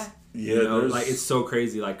teachers. Yeah. Yeah, You know, like it's so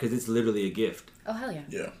crazy, like because it's literally a gift. Oh hell yeah.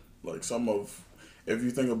 Yeah, like if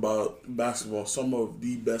you think about basketball, some of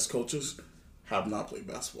the best coaches have not played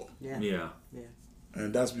basketball. Yeah.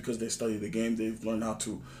 And that's because they study the game. They've learned how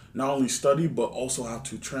to not only study, but also how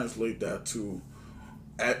to translate that to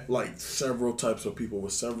like several types of people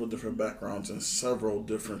with several different backgrounds and several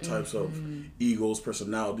different types of egos,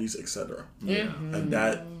 personalities, etc. Yeah. And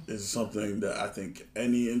that is something that I think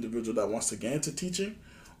any individual that wants to get into teaching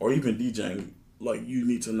or even DJing, like you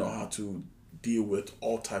need to know how to deal with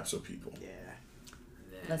all types of people. Yeah.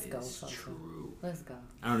 Let's go. True. Let's go.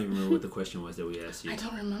 I don't even remember what the question was that we asked you. I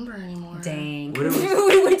don't remember anymore. Dang. What it was-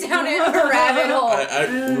 We went down a rabbit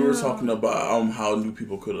hole. We were talking about how new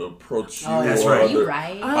people could approach you. That's or right. Are you other-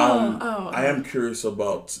 right? I am curious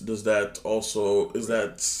about, is that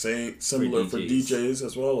similar for DJs. DJs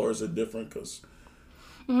as well, or is it different? Cause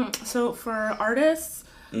So for artists,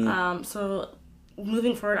 so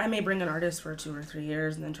moving forward, I may bring an artist for 2 or 3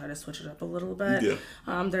 years and then try to switch it up a little bit.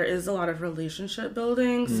 Yeah. There is a lot of relationship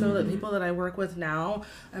building. So the people that I work with now,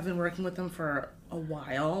 I've been working with them for a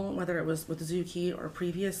while, whether it was with Zuki or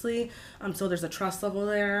previously. So there's a trust level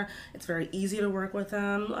there. It's very easy to work with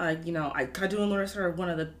them. Kadu and Larissa are one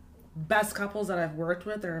of the best couples that I've worked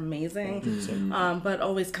with. They're amazing. But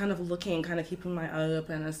always kind of keeping my eye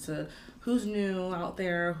open as to who's new out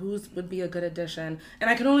there, would be a good addition. And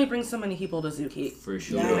I can only bring so many people to Zuki. For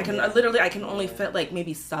sure. Yeah. I can only fit like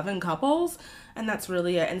maybe 7 couples, and that's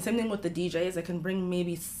really it. And same thing with the DJs. I can bring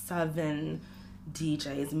maybe 7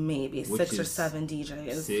 DJs, maybe Which 6 or is 7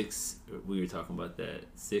 DJs. 6. We were talking about that.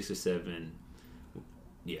 6 or 7.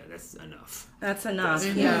 Yeah, that's enough. That's enough.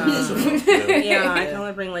 That's Yeah. enough. Yeah. Yeah, I can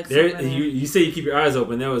only bring like so There, many. you say you keep your eyes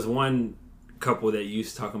open. There was one couple that you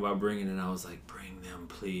was talking about bringing, and I was like, bring them,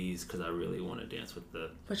 please, because I really want to dance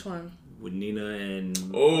Which one? with Nina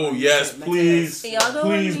and Oh yes, please, Y'all go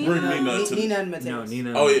please with bring Nina? Nina to. Nina and Mateus. no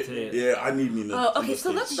Nina. Oh and yeah, Mateus. yeah, I need Nina. Oh, to okay. the So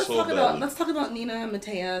stage let's talk about Nina and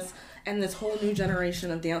Mateus and this whole new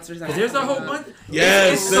generation of dancers. Because there's a whole bunch.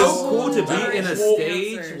 Yes, it's so there's- cool to be in a Whole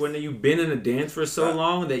stage dancers. when you've been in a dance for so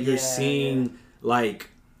long that you're seeing like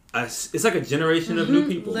it's like a generation of new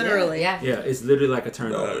people. Literally. Yeah. Yeah, it's literally like a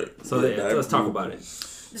turnover. So that let's talk group about it.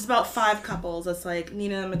 There's about 5 couples. It's like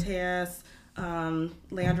Nina and Mateus,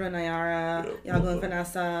 Leandra and Nayara, Yago and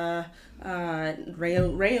Vanessa,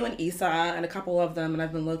 Rayo and Isa, and a couple of them, and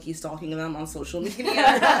I've been low-key stalking them on social media. You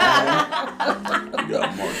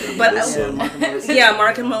got Mark and But Melissa. yeah,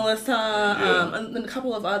 Mark and Melissa, and a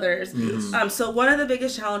couple of others. So one of the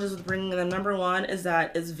biggest challenges with bringing them, number one, is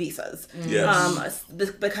visas. Yes.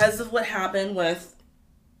 Because of what happened with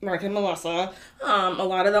Mark and Melissa, a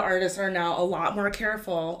lot of the artists are now a lot more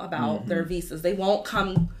careful about their visas. They won't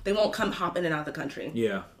come hop in and out of the country.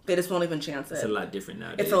 Yeah, They just won't even chance it. it's a lot different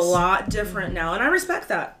nowadays. It's a lot different now, and I respect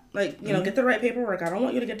that. Like, get the right paperwork. I don't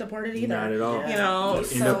want you to get deported either. Not at all. You know, End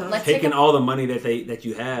so up let's taking take a- all the money that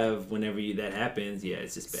you have whenever that happens. Yeah,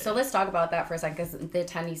 it's just bad. So let's talk about that for a second, because the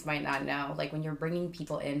attendees might not know. Like, when you're bringing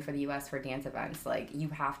people in for the U.S. for dance events, like, you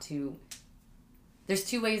have to... There's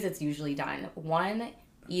 2 ways it's usually done. One,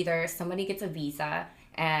 either somebody gets a visa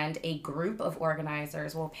and a group of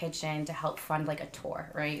organizers will pitch in to help fund, like, a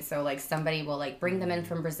tour, right? So, like, somebody will, like, bring them in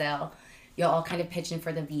from Brazil. You'll all kind of pitch in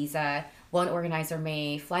for the visa. One organizer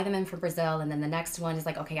may fly them in from Brazil, and then the next one is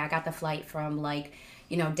like, okay, I got the flight from, like,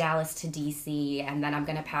 Dallas to DC, and then I'm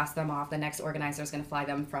going to pass them off. The next organizer is going to fly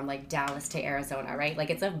them from, like, Dallas to Arizona, right? Like,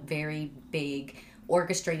 it's a very big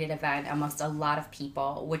orchestrated event amongst a lot of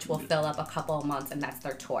people, which will fill up a couple of months, and that's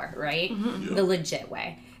their tour, right? Yeah. The legit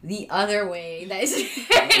way. The other way that is,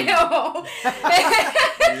 I know.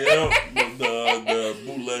 The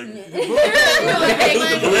bootleg.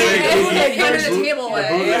 under the table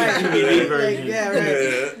way. Yeah,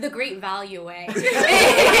 right. The great value way.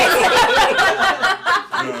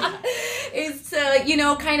 Is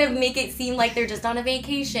to, kind of make it seem like they're just on a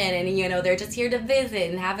vacation and, they're just here to visit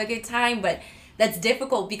and have a good time. But that's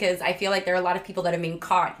difficult because I feel like there are a lot of people that have been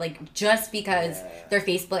caught, like, just because their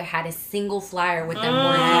Facebook had a single flyer with them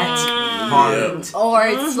marked. Or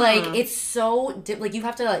it's like, it's so, like, you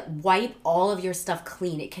have to, like, wipe all of your stuff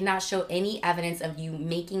clean. It cannot show any evidence of you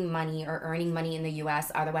making money or earning money in the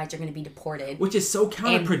U.S. Otherwise, you're going to be deported. Which is so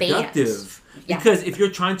counterproductive. Yeah. Because if you're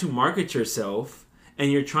trying to market yourself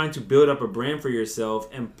and you're trying to build up a brand for yourself,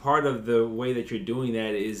 and part of the way that you're doing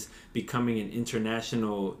that is becoming an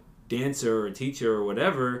international dancer or teacher or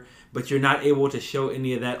whatever, but you're not able to show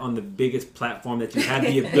any of that on the biggest platform that you have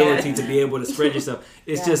the ability to be able to spread yourself.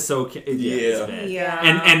 It's just so it's bad. Yeah.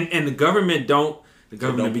 And the government don't The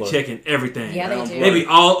government be checking everything. Yeah, they do. They be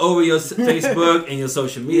all over your Facebook and your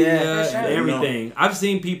social media sure. and everything. I've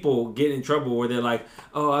seen people get in trouble where they're like,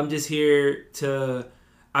 "Oh, I'm just here to."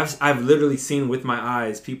 I've literally seen with my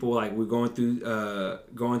eyes people like we're going through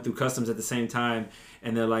customs at the same time,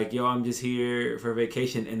 and they're like, "Yo, I'm just here for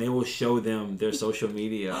vacation," and they will show them their social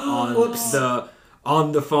media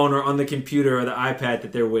on the phone or on the computer or the iPad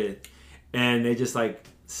that they're with, and they just like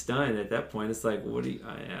stunned at that point. It's like, what do you?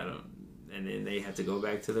 I don't. And then they have to go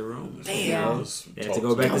back to the room. Damn. You know? They have to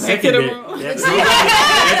go back to second day. They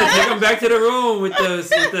have to take them back to the room with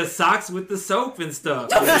the socks with the soap and stuff.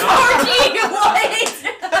 You know?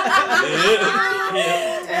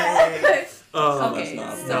 Okay,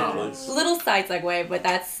 so little side segue, but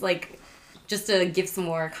that's like just to give some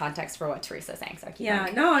more context for what Teresa's saying. So That's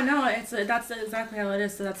exactly how it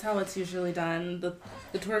is. So that's how it's usually done. The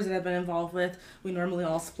tours that I've been involved with, we normally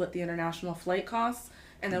all split the international flight costs,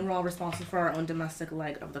 and then we're all responsible for our own domestic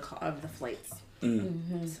leg of the flights.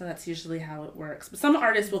 Mm-hmm. So that's usually how it works. But some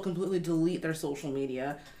artists will completely delete their social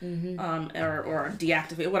media, or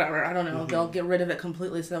deactivate, whatever. I don't know. Mm-hmm. They'll get rid of it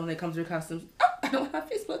completely. So when they come through customs, I don't have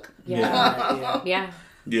Facebook. Yeah.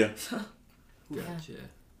 Gotcha.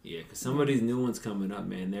 Yeah, because some of these new ones coming up,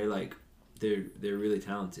 man, they're like, they're really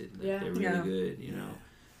talented. Like, they're really good, you know.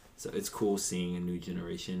 So it's cool seeing a new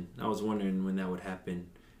generation. I was wondering when that would happen.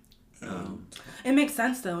 It makes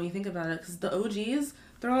sense though when you think about it, because the OGs,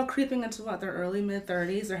 they're all creeping into their early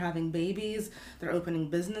mid-30s. They're having babies. They're opening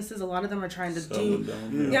businesses. A lot of them are trying to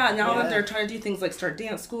they're trying to do things like start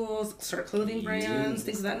dance schools, start clothing brands,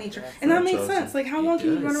 things of that nature. And that makes sense. Like, how long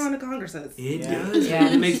can you run around to congresses? It does.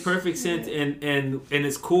 Yeah. It makes perfect sense. And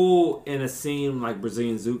it's cool in a scene like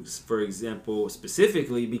Brazilian Zooks, for example,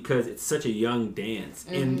 specifically because it's such a young dance.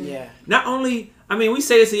 And not only... I mean, we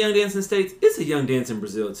say it's a young dance in the States. It's a young dance in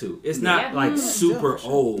Brazil too. It's not like super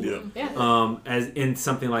old, as in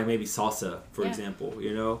something like maybe salsa, for example.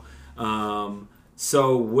 You know,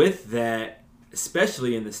 so with that,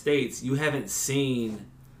 especially in the States, you haven't seen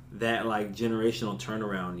that like generational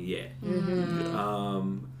turnaround yet.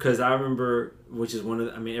 Because I remember, which is one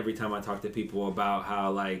of every time I talk to people about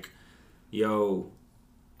how like, yo,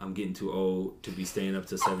 I'm getting too old to be staying up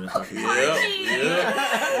till 7 o'clock. Archie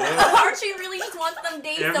really just wants them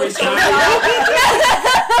days every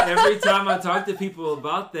time I talk to people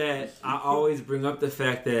about that, I always bring up the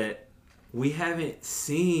fact that we haven't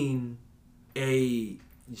seen a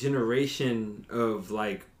generation of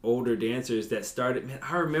like older dancers that started. Man,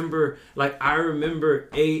 I remember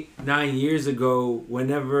 8-9 years ago,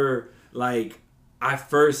 whenever like I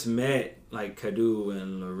first met like Cadu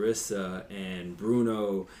and Larissa and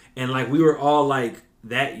Bruno, and like we were all like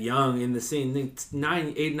that young in the scene.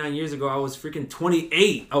 8-9 years ago, I was freaking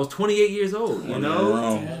 28. I was 28 years old, you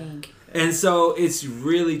know? And so it's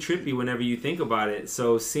really trippy whenever you think about it.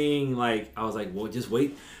 So seeing like, I was like, well, just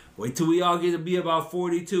wait till we all get to be about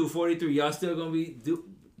 42, 43. Y'all still gonna be...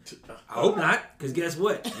 I hope not, because guess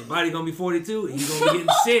what? Your body gonna be 42 and you're gonna be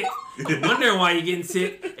getting sick. I'm wondering why you're getting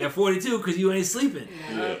sick at 42 because you ain't sleeping.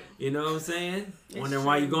 Yeah. You know what I'm saying? Wondering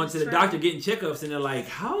why you're going to the doctor getting checkups and they're like,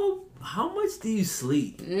 how much do you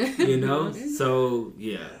sleep? You know? So,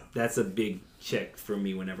 yeah, that's a big check for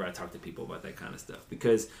me whenever I talk to people about that kind of stuff,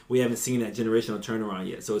 because we haven't seen that generational turnaround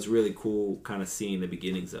yet. So it's really cool kind of seeing the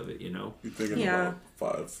beginnings of it, you know? You're thinking about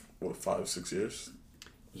 5-6 years?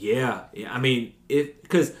 Yeah. I mean,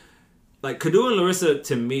 because like Cadu and Larissa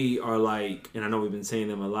to me are like, and I know we've been saying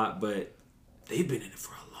them a lot, but they've been in it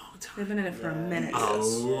for a long time. They've been in it for a minute. A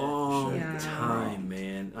long time,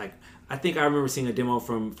 man. Like I think I remember seeing a demo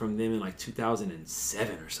from them in like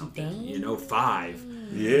 2007 or something. Dang. You know, 5.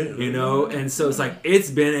 Yeah. You know, and so it's like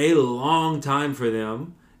it's been a long time for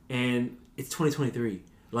them, and it's 2023.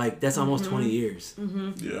 Like that's almost 20 years.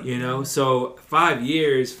 Yeah. You know, so 5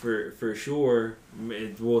 years for sure.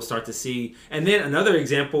 We'll start to see. And then another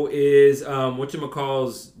example is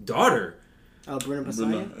whatchamacall's daughter. Oh, Bruna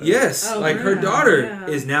Basaya? Yes, her daughter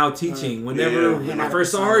is now teaching. When I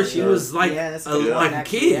first saw her, she was like a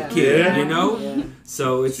kid, you know? Yeah.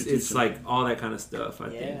 So it's like all that kind of stuff, I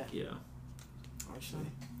think, Actually.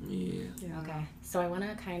 Yeah. Okay, so I want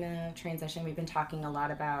to kind of transition. We've been talking a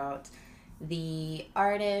lot about the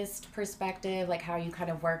artist perspective, like how you kind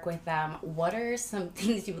of work with them. What are some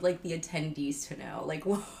things you would like the attendees to know? Like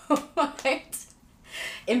what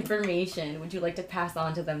information would you like to pass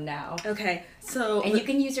on to them now? Okay, so... And you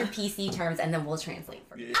can use your PC terms and then we'll translate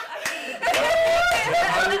for you.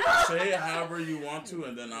 Say it however you want to,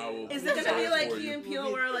 and then I will... Is it going to be like Key and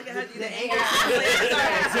Peele where like I had to do the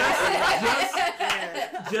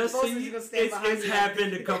Just so you, it's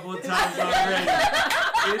happened a couple of times already.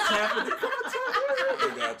 It's happened a couple of times.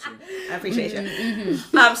 watching. I appreciate you.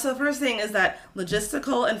 So the first thing is that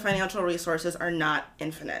logistical and financial resources are not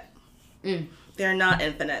infinite. They're not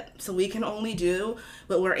infinite. So we can only do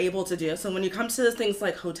what we're able to do. So when you come to things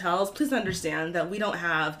like hotels, please understand that we don't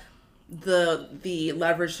have the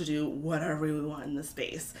leverage to do whatever we want in the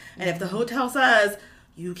space. And if the hotel says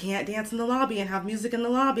you can't dance in the lobby and have music in the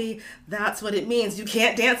lobby, that's what it means. You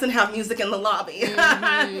can't dance and have music in the lobby.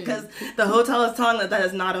 Because the hotel is telling that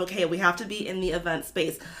is not okay. We have to be in the event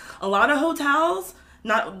space. A lot of hotels,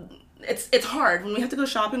 it's hard. When we have to go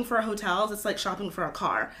shopping for our hotels, it's like shopping for a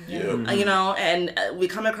car. Yeah. You know, and we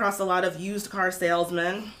come across a lot of used car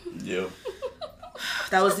salesmen. Yeah.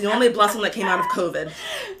 That was the only blessing that came out of COVID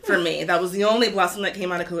for me. That was the only blessing that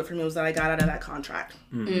came out of COVID for me, was that I got out of that contract.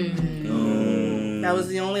 That was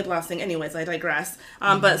the only blessing. Anyways, I digress.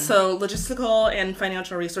 But so logistical and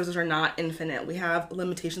financial resources are not infinite. We have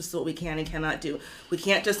limitations to what we can and cannot do. We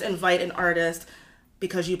can't just invite an artist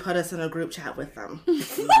because you put us in a group chat with them.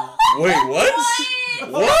 Wait, what?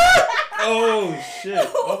 What? Oh shit!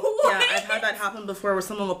 Oh. Yeah, I've had that happen before, where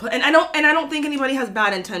someone will put, and I don't think anybody has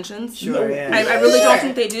bad intentions. Sure, yeah. I really don't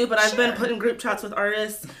think they do, but I've been put in group chats with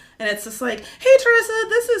artists, and it's just like, hey Terrisa,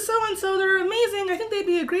 this is so and so, they're amazing. I think they'd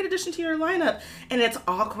be a great addition to your lineup, and it's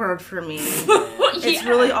awkward for me. It's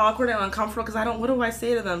really awkward and uncomfortable because I don't. What do I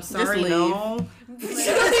say to them? Sorry, no. Don't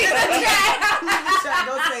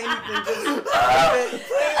say anything.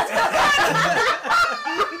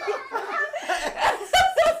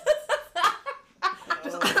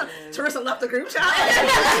 Terrisa left the group chat.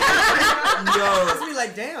 Yo, just be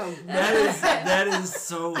like, damn. That is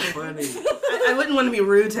so funny. I wouldn't want to be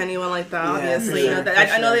rude to anyone like that. Yeah, obviously, sure, you know,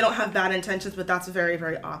 I know they don't have bad intentions, but that's very,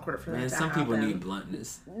 very awkward for them. Man, to some people happen. need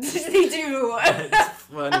bluntness. They do. That's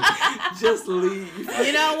funny. Just leave.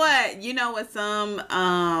 You know what?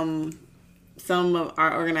 Some of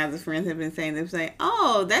our organizer friends have been saying. They're saying,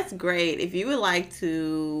 "Oh, that's great. If you would like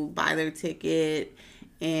to buy their ticket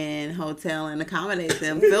and hotel and accommodate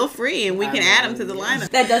them, feel free, and we can add them to the lineup."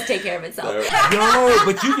 That does take care of itself. No,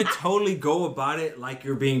 but you could totally go about it like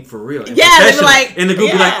you're being for real. And Yeah, they'd be professional. like, in the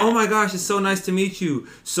group, be like, yeah. "Oh my gosh, it's so nice to meet you.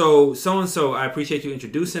 So and so, I appreciate you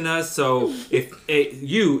introducing us. So if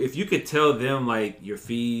you could tell them like your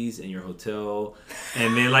fees and your hotel,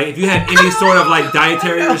 and then like if you have any sort of like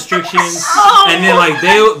dietary restrictions, and then like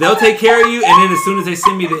they'll take care of you, and then as soon as they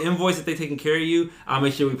send me the invoice that they're taking care of you, I'll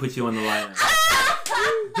make sure we put you on the lineup."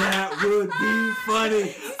 That would be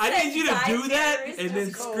funny. I need you to do that and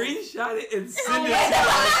then screenshot it and send it to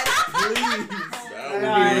us, please. That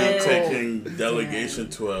would be taking delegation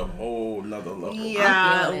to a whole nother level.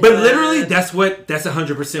 Yeah, But literally, that's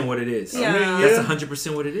 100% what it is. Yeah. That's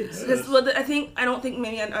 100% what it is. Because I don't think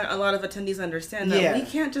maybe a lot of attendees understand that we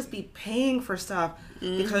can't just be paying for stuff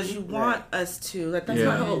because you want us to. Like, that's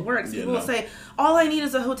not how it works. People will say, "All I need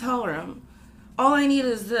is a hotel room. All I need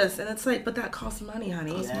is this," and it's like, but that costs money,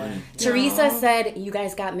 honey. Teresa said, "You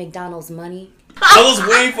guys got McDonald's money." I was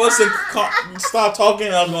waiting for us to stop talking.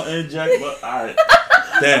 I was gonna interject, but alright.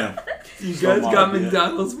 Damn. You guys got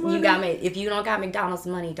McDonald's money? You got me. If you don't got McDonald's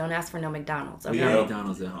money, don't ask for no McDonald's. Okay? We got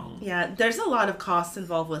McDonald's at home. Yeah, there's a lot of costs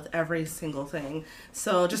involved with every single thing.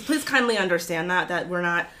 So just please kindly understand that we're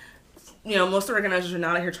not, you know, most organizers are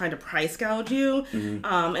not out here trying to price gouge you.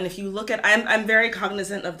 And if you look at, I'm very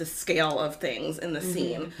cognizant of the scale of things in the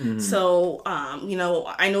scene. So, you know,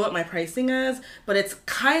 I know what my pricing is, but it's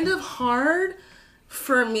kind of hard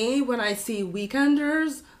for me when I see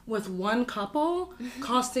weekenders with one couple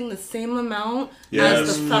costing the same amount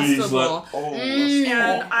as the festival.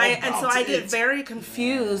 And so I get very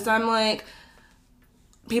confused. I'm like,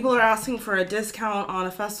 people are asking for a discount on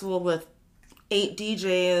a festival with 8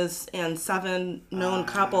 DJs and 7 known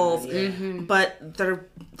couples, but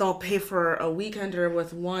they'll pay for a weekender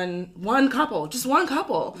with one couple, just one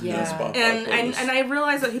couple. Yeah. And I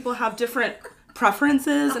realize that people have different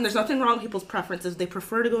preferences, and there's nothing wrong with people's preferences. They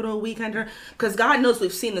prefer to go to a weekender because God knows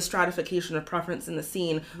we've seen the stratification of preference in the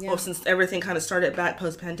scene. Well, since everything kind of started back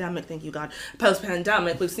post-pandemic, thank you God,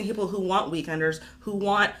 post-pandemic, we've seen people who want weekenders, who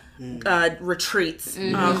want retreats,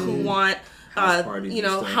 who want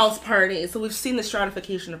house parties. So we've seen the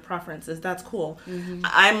stratification of preferences. That's cool.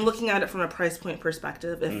 I'm looking at it from a price point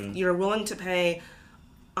perspective. If you're willing to pay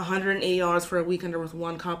 $180 for a weekender with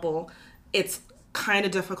one couple, it's kind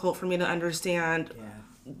of difficult for me to understand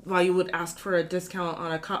why you would ask for a discount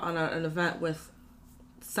on an event with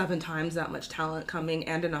 7 times that much talent coming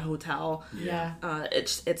and in a hotel.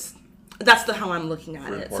 It's that's how I'm looking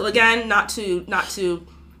at it. So again, not to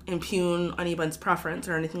impugn anyone's preference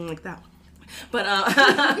or anything like that. But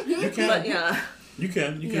but yeah. You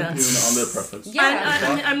can do it on their preference.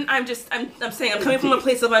 Yeah. I'm saying I'm coming from a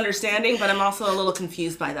place of understanding, but I'm also a little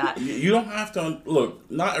confused by that. You don't have to look.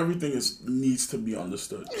 Not everything needs to be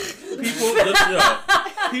understood.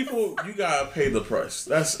 People, you gotta pay the price.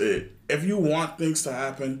 That's it. If you want things to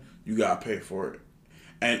happen, you gotta pay for it.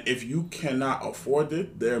 And if you cannot afford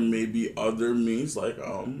it, there may be other means like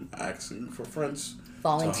asking for friends,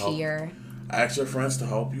 Volunteer. Ask your friends to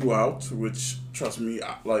help you out. Which, trust me,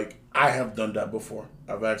 I have done that before.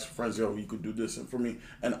 I've asked friends, yo, you could do this for me,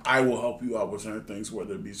 and I will help you out with certain things,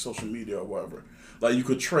 whether it be social media or whatever. Like, you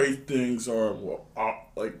could trade things, or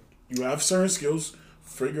you have certain skills.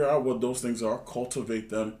 Figure out what those things are, cultivate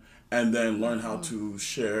them, and then learn how to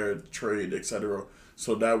share, trade, etc.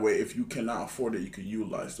 So that way, if you cannot afford it, you can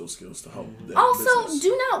utilize those skills to help their Also, business.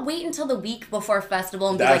 do not wait until the week before festival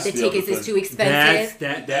and That's be like, the the other tickets is thing. too expensive.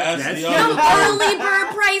 That's the No, other early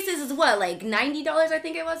bird prices is what, like $90 I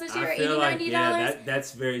think it was this year, I feel $80, like, $90? yeah,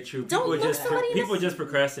 that's very true. Don't People look somebody in people the- just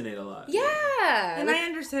procrastinate a lot. Yeah. And I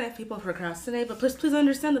understand if people procrastinate, but please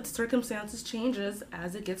understand that the circumstances changes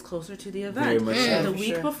as it gets closer to the event. Very much so. The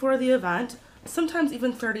week before the event, sometimes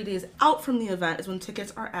even 30 days out from the event is when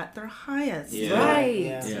tickets are at their highest. Yeah.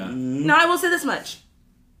 Right. Yeah. Now, I will say this much.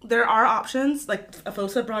 There are options. Like,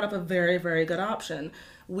 Afosa brought up a very, very good option.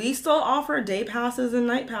 We still offer day passes and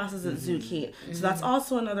night passes at Zuki. So that's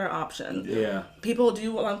also another option. Yeah. People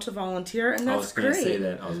do want to volunteer, and I that's was going to great. say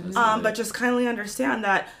that. I was gonna say that. But just kindly understand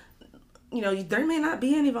that, there may not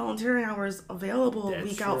be any volunteering hours available a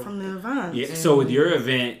week out from the event. Yeah. So with your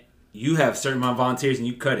event, you have a certain amount of volunteers and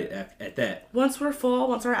you cut it at that. Once we're full,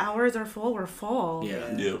 once our hours are full, we're full.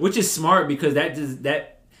 Yeah. Which is smart because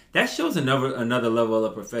that shows another level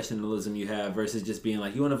of professionalism you have versus just being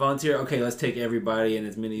like, you want to volunteer? Okay, let's take everybody and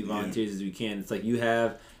as many volunteers as we can. It's like you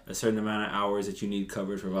have a certain amount of hours that you need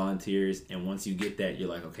covered for volunteers, and once you get that, you're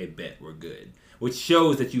like, okay, bet, we're good. Which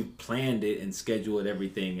shows that you've planned it and scheduled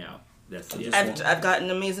everything out. I've got an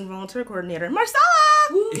amazing volunteer coordinator, Marcella.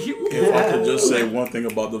 If I could just say one thing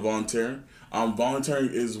about the volunteering, volunteering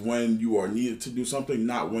is when you are needed to do something,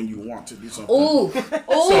 not when you want to do something.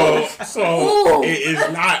 So it is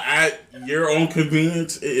not at your own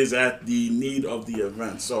convenience. It is at the need of the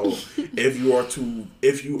event. So if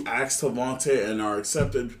you ask to volunteer and are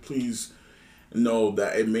accepted, please know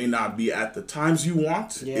that it may not be at the times you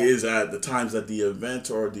want. Yeah. It is at the times that the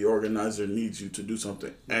event or the organizer needs you to do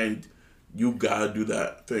something, and you gotta do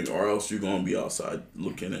that thing, or else you're gonna be outside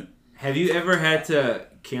looking in. Have you ever had to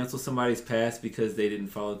cancel somebody's pass because they didn't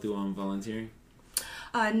follow through on volunteering?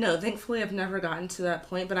 No, thankfully I've never gotten to that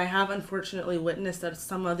point, but I have unfortunately witnessed that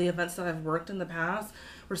some of the events that I've worked in the past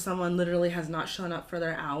where someone literally has not shown up for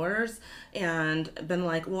their hours and been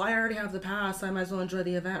like, well, I already have the pass, so I might as well enjoy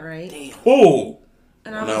the event, right? Damn. Oh!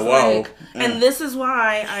 And I was like, and this is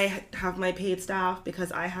why I have my paid staff,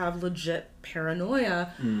 because I have legit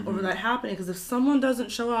paranoia over that happening, because if someone doesn't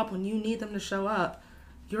show up when you need them to show up,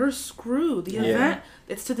 you're screwed. The event,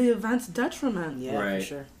 it's to the event's detriment. Yeah, right. For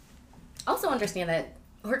sure. Also understand that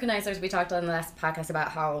organizers, we talked on the last podcast about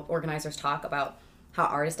how organizers talk about how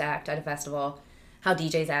artists act at a festival, how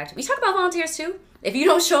DJs act. We talk about volunteers too. If you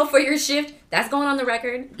don't show up for your shift, that's going on the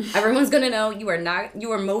record. Everyone's going to know you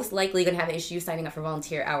are most likely going to have issues signing up for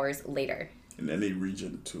volunteer hours later. In any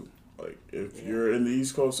region too. Like, if you're in the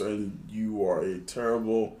East Coast and you are a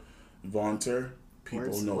terrible volunteer,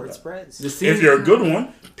 people know word that. spreads. If you're a good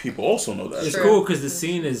one, people also know that. It's cool because the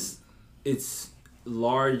scene it's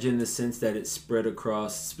large in the sense that it's spread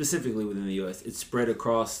across, specifically within the U.S., it's spread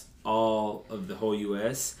across all of the whole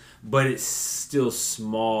U.S., but it's still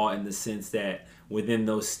small in the sense that within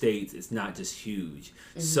those states, it's not just huge.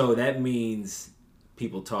 So that means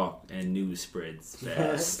people talk and news spreads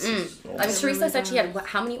fast. Terriisa said she had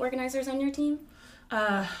how many organizers on your team?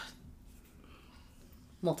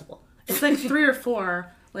 Multiple. It's like 3 or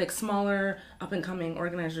 4, like smaller up and coming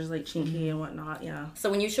organizers like Chinky and whatnot. Yeah. So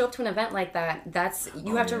when you show up to an event like that,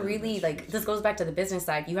 you have to really, like, this goes back to the business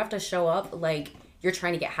side. You have to show up like you're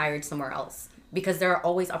trying to get hired somewhere else, because there are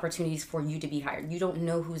always opportunities for you to be hired. You don't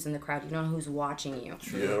know who's in the crowd. You don't know who's watching you.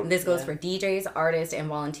 Yep. This goes for DJs, artists, and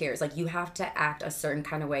volunteers. Like, you have to act a certain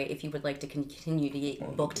kind of way if you would like to continue to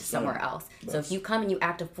get booked somewhere else. So if you come and you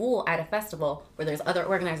act a fool at a festival where there's other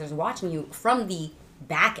organizers watching you from the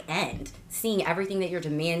back end, seeing everything that you're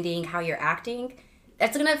demanding, how you're acting,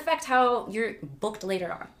 that's going to affect how you're booked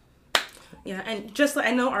later on. Yeah, and just like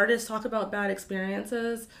I know artists talk about bad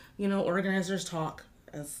experiences, organizers talk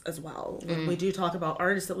as well. We do talk about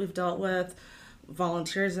artists that we've dealt with,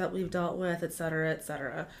 volunteers that we've dealt with, et cetera, et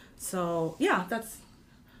cetera. So yeah,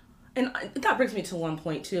 that brings me to one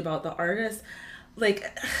point too about the artists.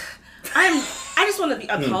 Like, I just want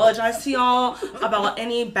to apologize to y'all about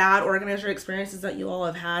any bad organizer experiences that you all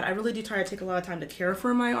have had. I really do try to take a lot of time to care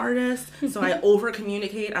for my artists, so I over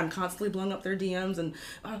communicate. I'm constantly blowing up their DMs and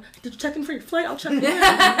did you check in for your flight? I'll check in,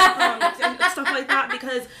 and stuff like that.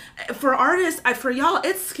 Because for artists, for y'all,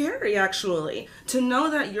 it's scary actually to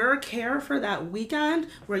know that your care for that weekend,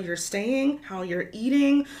 where you're staying, how you're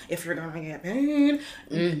eating, if you're gonna get paid,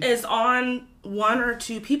 is on one or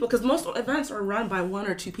two people, because most events are run by one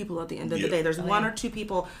or two people at the end of the day. There's one or two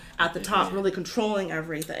people at the top really controlling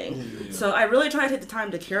everything. So I really try to take the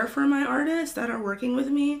time to care for my artists that are working with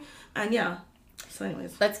me. And so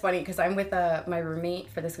anyways. That's funny because I'm with my roommate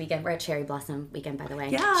for this weekend. We're at Cherry Blossom weekend, by the way.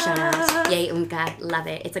 Yeah. Shout out. Yay, Umka. Love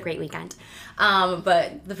it. It's a great weekend.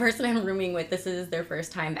 But the person I'm rooming with, this is their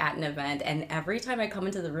first time at an event. And every time I come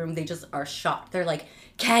into the room, they just are shocked. They're like,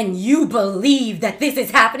 can you believe that this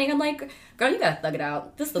is happening? I'm like, girl, you gotta thug it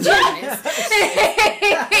out. This is the wilderness.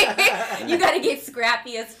 You gotta get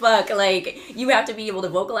scrappy as fuck. Like, you have to be able to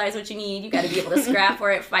vocalize what you need. You gotta be able to scrap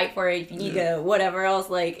for it, fight for it if you need to, whatever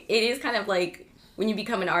else. Like, it is kind of like, when you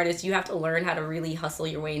become an artist, you have to learn how to really hustle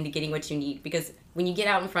your way into getting what you need. Because when you get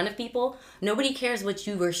out in front of people, nobody cares what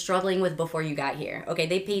you were struggling with before you got here. Okay,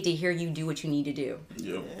 they paid to hear you do what you need to do.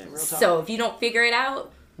 Yep. So if you don't figure it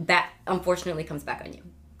out, that unfortunately comes back on you.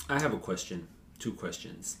 I have a question. 2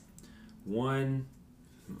 questions. One,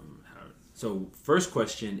 so first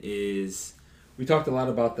question is, we talked a lot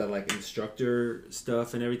about the like instructor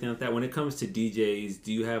stuff and everything like that. When it comes to DJs,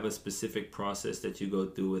 do you have a specific process that you go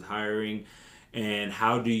through with hiring? And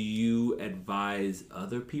how do you advise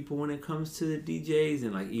other people when it comes to the DJs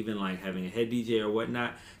and like even like having a head DJ or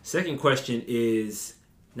whatnot? Second question is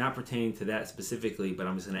not pertaining to that specifically, but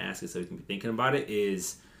I'm just going to ask it so you can be thinking about it,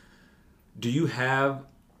 is do you have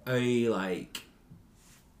a like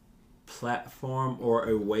platform or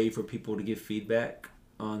a way for people to give feedback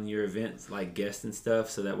on your events, like guests and stuff,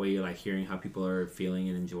 so that way you're like hearing how people are feeling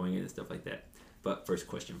and enjoying it and stuff like that? But first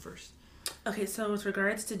question first. Okay, so with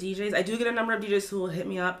regards to DJs, I do get a number of DJs who will hit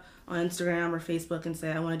me up on Instagram or Facebook and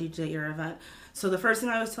say, I want to DJ at your event. So the first thing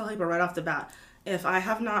I always tell people right off the bat, if I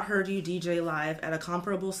have not heard you DJ live at a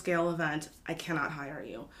comparable scale event, I cannot hire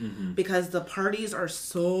you. Because the parties are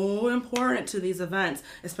so important to these events,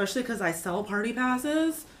 especially because I sell party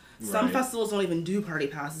passes. Some festivals don't even do party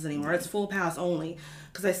passes anymore. It's full pass only.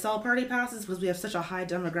 Because I sell party passes because we have such a high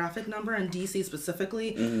demographic number in DC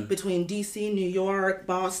specifically. Between DC, New York,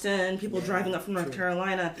 Boston, people driving up from North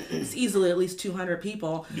Carolina, it's easily at least 200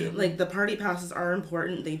 people. Like, the party passes are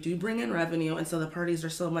important. They do bring in revenue, and so the parties are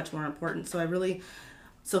so much more important. So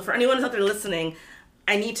for anyone who's out there listening,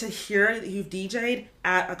 I need to hear that you've DJ'd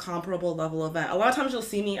at a comparable level event. A lot of times you'll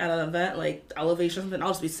see me at an event like Elevation, and I'll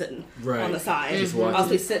just be sitting on the side. I'll just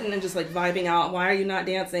be sitting and just like vibing out. Why are you not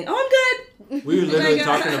dancing? Oh, I'm good. We were literally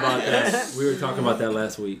talking about that. We were talking about that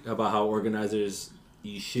last week, about how organizers,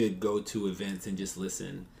 you should go to events and just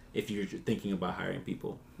listen if you're thinking about hiring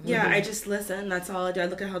people. Yeah, I just listen. That's all I do. I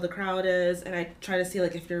look at how the crowd is, and I try to see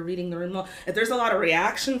like if you're reading the room well. If there's a lot of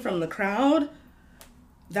reaction from the crowd,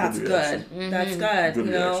 that's good. That's good. Good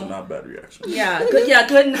you reaction, know? not bad reaction. Yeah, good. Yeah,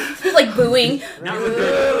 good. Like booing. Not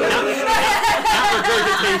regurgitation.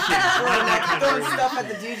 Throwing stuff at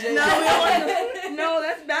the DJ. No,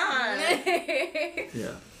 that's bad.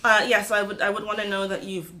 Yeah. So I would want to know that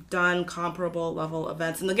you've done comparable level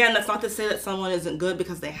events. And again, that's not to say that someone isn't good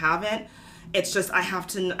because they haven't. It's just I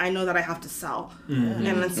know that I have to sell. And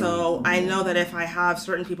then so I know that if I have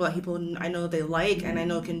certain people that people I know they like and I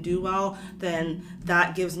know can do well, then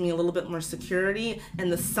that gives me a little bit more security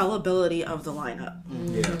and the sellability of the lineup.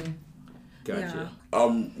 Yeah. Gotcha.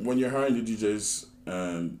 When you're hiring the DJs,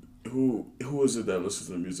 and who is it that listens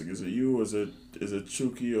to the music? Is it you, or is it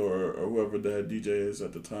Chuki or whoever the head DJ is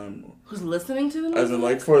at the time? Who's listening to the music? As in,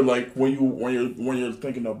 like, for like when you're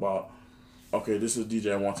thinking about, okay, this is a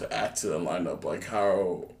DJ I want to add to the lineup. Like,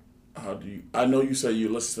 how do you? I know you said you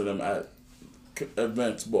listen to them at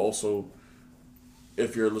events, but also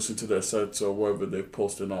if you're listening to their sets or whatever they've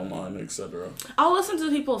posted online, etc. I'll listen to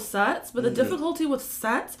people's sets, but the difficulty with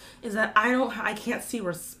sets is that I can't see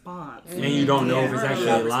response. And you don't know if it's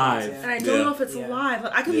actually live. And I don't know if it's live.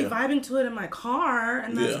 Like, I could be vibing to it in my car,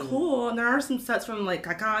 and that's cool. And there are some sets from like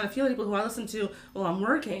Kaka and a few people who I listen to while I'm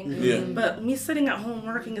working. But me sitting at home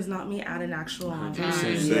working is not me at an actual event.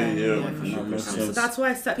 So that's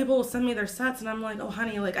why people will send me their sets, and I'm like, oh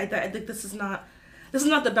honey, like I think this is not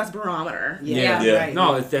the best barometer. Right.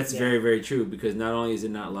 No, that's very, very true, because not only is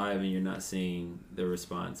it not live and you're not seeing the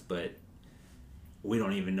response, but we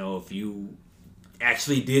don't even know if you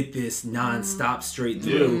actually did this non-stop straight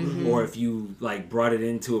through, or if you like brought it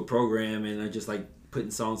into a program and are just like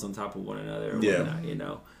putting songs on top of one another or whatnot, you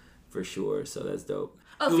know. for sure. So that's dope.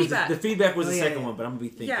 Oh, feedback. The feedback was the second one, but I'm gonna be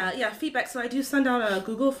thinking. Yeah, feedback. So I do send out a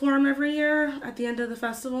Google form every year at the end of the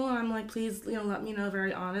festival, and I'm like, please, let me know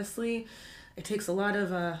very honestly. It takes a lot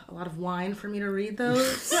of wine for me to read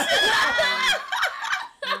those.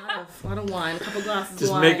 A lot of wine, a couple glasses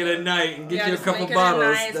just of wine. Make it a night and get you a couple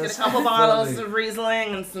bottles. Get a couple bottles of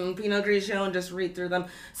Riesling and some Pinot Grigio and just read through them.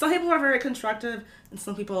 Some people are very constructive, and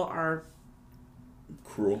some people are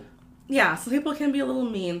cruel. Yeah, some people can be a little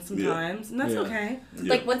mean sometimes, and that's okay.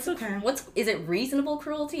 Yeah. Like, is it reasonable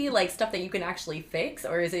cruelty? Like, stuff that you can actually fix?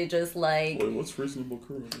 Or is it just like... Wait, what's reasonable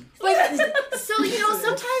cruelty? Like, so,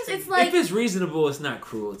 sometimes it's like... If it's reasonable, it's not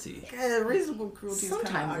cruelty. Yeah, reasonable cruelty is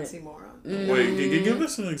kind of oxymoron. Wait, give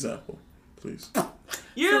us an example, please.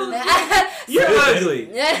 You're ugly,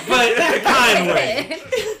 but in a kind way.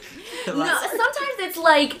 No, sometimes it's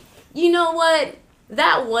like, you know what?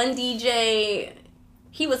 That one DJ...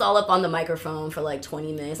 He was all up on the microphone for like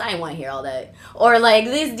 20 minutes. I didn't want to hear all that. Or like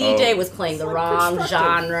this DJ was playing the wrong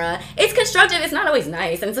genre. It's constructive. It's not always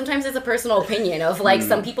nice. And sometimes it's a personal opinion of like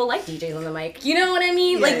some people like DJs on the mic. You know what I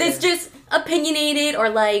mean? Like it's just opinionated, or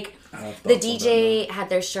like the DJ had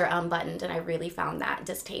their shirt unbuttoned and I really found that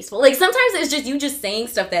distasteful. Like sometimes it's just you just saying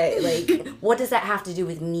stuff that like, what does that have to do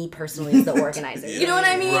with me personally as the organizer? You know what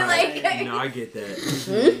I mean? Right. Like, no, I get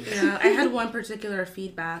that. Yeah, I had one particular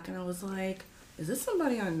feedback and I was like, is this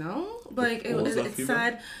somebody I know? Like, it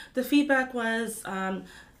said, the feedback was,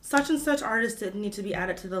 such and such artists didn't need to be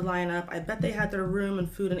added to the lineup. I bet they had their room and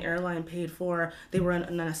food and airline paid for. They were an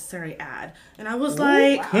unnecessary ad. And I was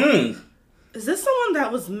like, is this someone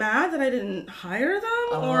that was mad that I didn't hire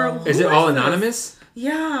them? Or is it all anonymous?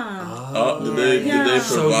 Yeah. Did they provide?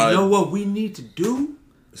 So you know what we need to do?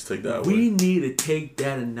 Let's take that away. We need to take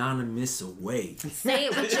that anonymous away. Say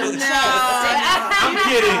it with your mouth. I'm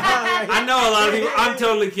kidding. I know a lot of people. I'm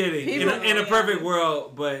totally kidding. In a perfect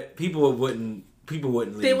world, but people wouldn't leave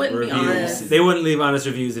reviews. Honest. They wouldn't leave honest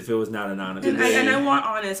reviews if it was not anonymous. And I want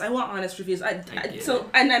honest reviews. I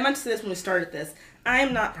meant to say this when we started this.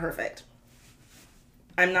 I'm not perfect.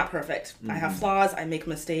 Mm-hmm. I have flaws. I make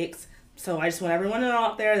mistakes. So I just want everyone to know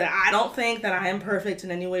out there that I don't think that I am perfect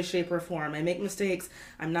in any way, shape, or form. I make mistakes.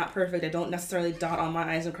 I'm not perfect. I don't necessarily dot all my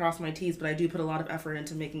I's and cross my T's, but I do put a lot of effort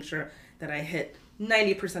into making sure that I hit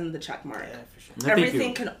 90% of the check mark. Yeah, for sure.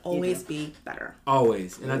 Everything can always be better.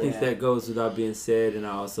 Always. And I think that goes without being said. And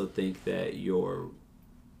I also think that your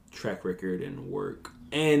track record and work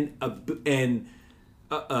and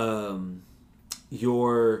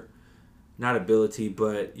your, not ability,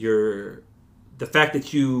 but the fact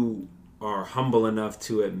that you are humble enough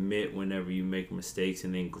to admit whenever you make mistakes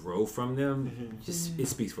and then grow from them, it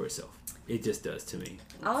speaks for itself. It just does to me.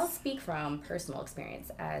 I'll speak from personal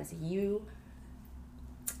experience as you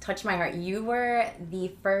touched my heart. You were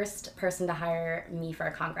the first person to hire me for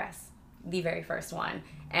a congress, the very first one.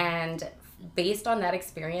 And based on that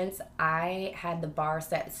experience, I had the bar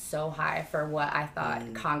set so high for what I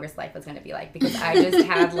thought Congress life was going to be like, because I just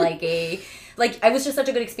had it was just such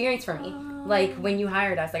a good experience for me. Like when you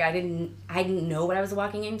hired us, like I didn't know what I was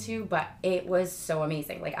walking into, but it was so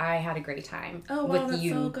amazing. Like I had a great time with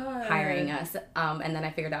you hiring us. And then I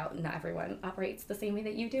figured out not everyone operates the same way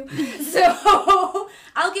that you do. So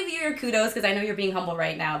I'll give you your kudos because I know you're being humble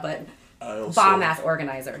right now, but bomb-ass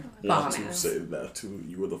organizer. Want to say that too.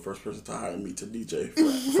 You were the first person to hire me to DJ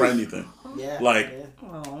for anything.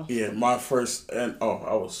 My first, and I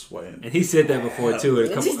was sweating. And he said that before too. A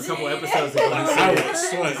couple episodes ago. I was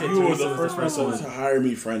sweating. You were the first person to hire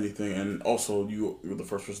me for anything, and also you were the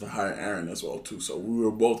first person to hire Aaron as well too. So we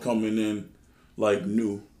were both coming in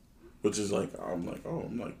new, which is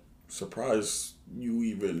I'm surprised you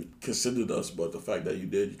even considered us, but the fact that you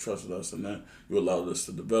did, you trusted us, and that you allowed us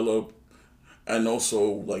to develop. And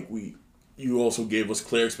also, you also gave us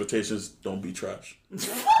clear expectations. Don't be trash. You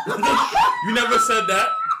never said that.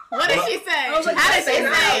 What did she say? How did she say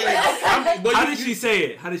it? How did she say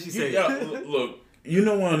it? How did she say it? Look, you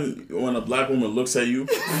know when a black woman looks at you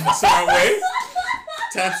a certain way,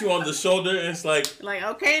 taps you on the shoulder, and it's like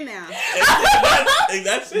okay now.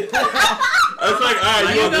 That's it. It's like, all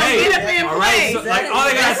right, you okay? All right. So,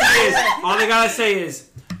 all they gotta say is.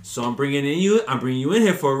 So I'm bringing you in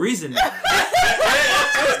here for a reason. That's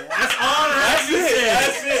all that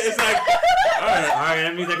That's it. It's like, all right.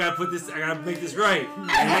 That means I gotta make this right.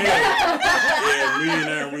 Me and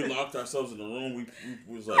Aaron, we locked ourselves in the room.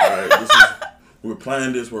 We was like, all right, we're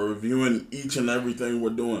planning this. We're reviewing each and everything we're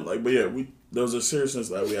doing. There was a seriousness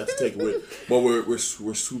that we had to take with, but we're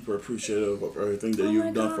super appreciative of everything that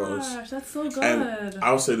you've done for us. That's so good. And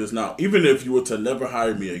I'll say this now: even if you were to never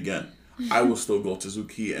hire me again, I will still go to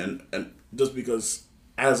Zuki, and just because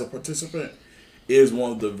as a participant, is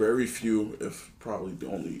one of the very few, if probably the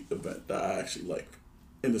only event that I actually like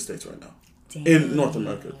in the States right now. Damn. In North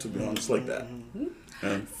America, to be honest, like that.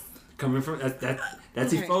 And coming from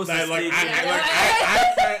that's Efosa.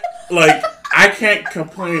 I can't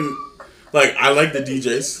complain. Like, I like the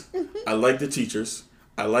DJs, I like the teachers,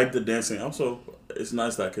 I like the dancing. Also, it's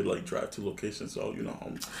nice that I could like drive to locations, so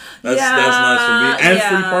that's nice for me, and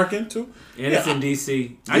free parking too. And it's in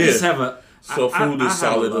DC. I just have a. So food is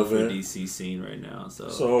solid over there. there. DC scene right now,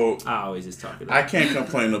 so I always just talk about. I can't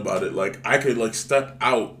complain about it. Like, I could like step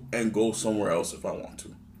out and go somewhere else if I want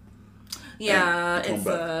to. Yeah,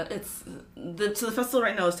 the festival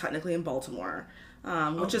right now is technically in Baltimore.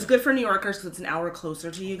 Which is good for New Yorkers because it's an hour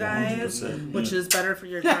closer to you guys, 100%. Which is better for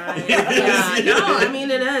your drive. I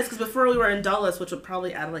mean it is because before we were in Dulles, which would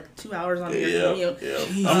probably add like 2 hours on your commute. Yeah.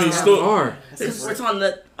 I mean, still far. It's on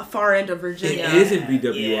the far end of Virginia. It is in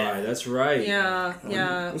BWI. That's right. Yeah.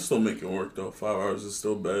 We'll still make it work though. 5 hours is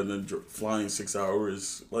still better than flying 6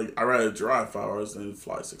 hours. Like, I'd rather drive 5 hours than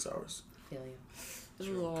fly 6 hours.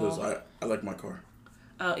 Because I like my car.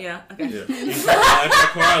 Oh, yeah? Okay. Yeah. I like my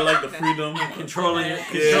car. I like the freedom. Controlling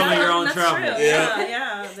your own travel. True.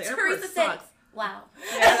 Yeah. The airport Terrisa sucks. Wow.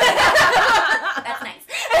 That's nice.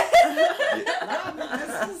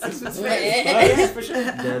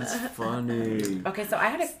 That's funny. Okay, so I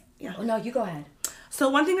had a... Yeah. Oh, no, you go ahead. So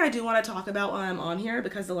one thing I do want to talk about while I'm on here,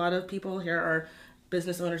 because a lot of people here are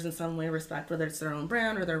business owners in some way, respect whether it's their own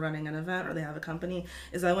brand or they're running an event or they have a company,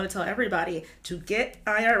 is I want to tell everybody to get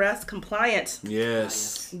IRS compliant.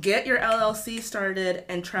 Yes. Get your LLC started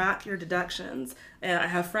and track your deductions. And I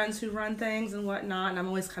have friends who run things and whatnot, and I'm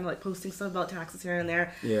always kind of like posting stuff about taxes here and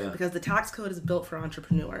there. Yeah. Because the tax code is built for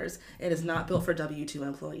entrepreneurs. It is not built for W-2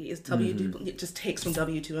 employees. It just takes from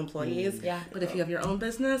W-2 employees. Yeah. But if you have your own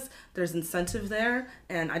business, there's incentive there,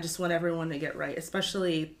 and I just want everyone to get right,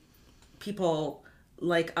 especially people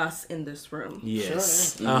like us in this room.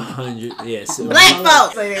 Yes. 100. Yes. Black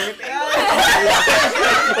folks. We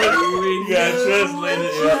got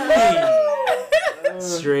translated.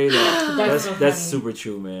 Straight up. That's super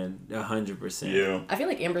true, man. 100%. Yeah. I feel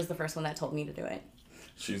like Amber's the first one that told me to do it.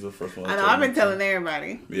 She's the first one. I know. I've been telling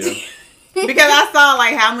everybody. Yeah. Because I saw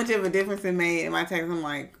like how much of a difference it made in my tax. I'm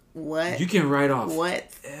like, what? You can write off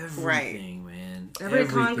everything, man. Every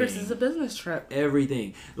Congress is a business trip.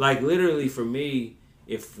 Everything. Like, literally, for me,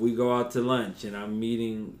 if we go out to lunch and I'm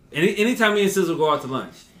meeting... Anytime me and Sizzle go out to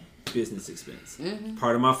lunch, business expense. Mm-hmm.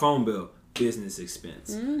 Part of my phone bill, business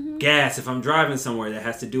expense. Mm-hmm. Gas, if I'm driving somewhere that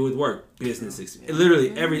has to do with work, business expense.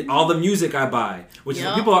 Literally, all the music I buy. Which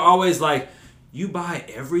people are always like, you buy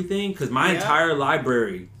everything? Because my entire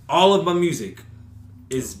library, all of my music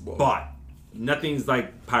is bought. Nothing's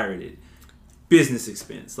like pirated. Business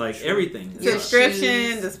expense, like everything.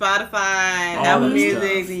 Subscription, the Spotify, Apple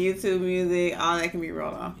Music, the YouTube Music, all that can be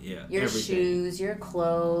rolled off. Yeah, your shoes, your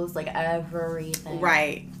clothes, like everything.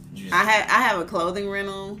 Right. Yeah. I have a clothing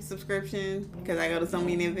rental subscription because I go to so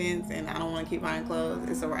many events and I don't want to keep buying clothes.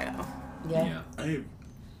 It's a write-off. Yeah. My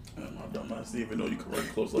dumbass didn't even know you could rent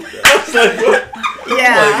clothes like that. It's like, what?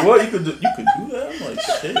 Yeah. Like, what? You could do that? I'm like,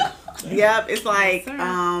 shit. Damn. Yep. It's like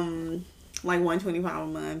 $125 a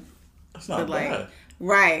month. That's not bad.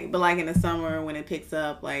 Right, but like in the summer when it picks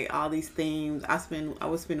up, like all these themes, I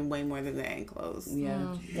was spending way more than that in clothes.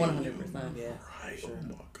 Yeah, 100%. Yeah, right. Sure. Oh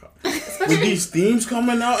my god! With these themes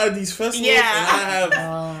coming out at these festivals, and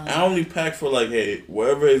I only pack for like, hey,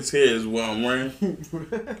 whatever it's here is what I'm wearing,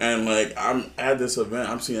 and like I'm at this event,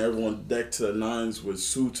 I'm seeing everyone decked to the nines with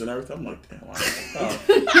suits and everything. I'm like, damn,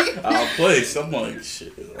 I'll place. I'm like,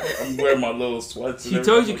 shit. I'm wearing my little sweats. She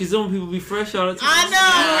told you because some people be fresh all the time. I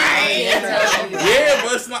know, right? Yeah,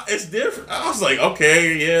 but it's not. It's different. I was like,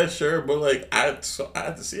 okay, yeah, sure, but like I had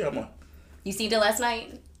to see. I'm like, you seen it last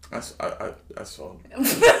night? I saw. I saw like,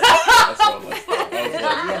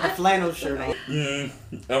 yeah, the flannel shirt on.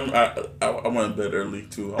 I went to bed early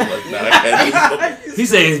too. I'm like, nah, I can't do He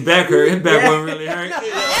said his back hurt. His back wasn't really hurt.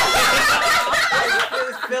 His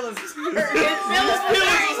feelings hurt.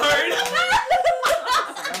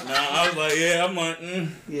 Nah, I was like, yeah, I'm like,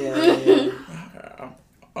 yeah.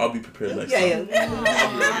 I'll be prepared next time.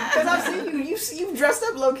 Because I've seen you dressed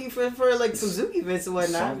up low key for like Suzuki events and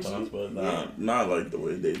whatnot. Sometimes, but not like the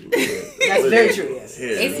way they do it. That's very true. Yes.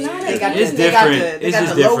 It's not. It's different. They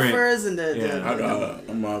got the loafers and the. I'm gonna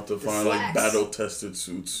have to find like battle tested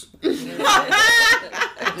suits.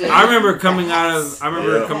 I remember coming out of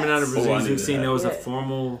Brazilian Zouk scene. There was a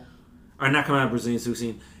formal, or not coming out of Brazilian Zouk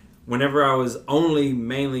scene. Whenever I was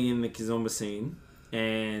mainly in the Kizomba scene.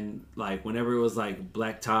 And like whenever it was like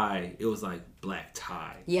black tie, it was like black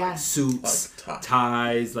tie. Yeah. Like, suits,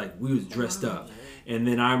 ties, like we was dressed up. And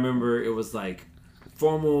then I remember it was like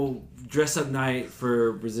formal dress up night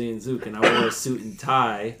for Brazilian Zouk, and I wore a suit and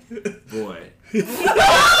tie. Boy, I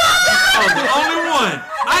was the only one.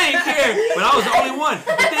 I ain't care, but I was the only one.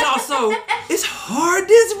 But then also, it's hard.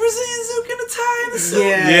 This Brazilian Zouk in a tie and a suit.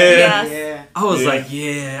 Yeah. I was like,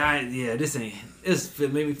 this ain't.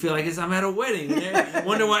 It made me feel like I'm at a wedding. Man.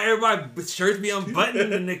 Wonder why everybody shirts be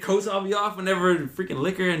unbuttoned and their coats all be off whenever freaking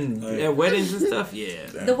liquor and at weddings and stuff. Yeah.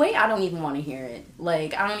 The way I don't even want to hear it.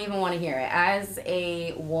 Like, I don't even want to hear it. As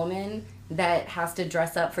a woman that has to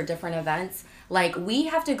dress up for different events, like, we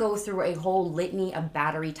have to go through a whole litany of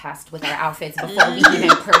battery tests with our outfits before we even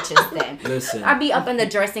purchase them. Listen. I'd be up in the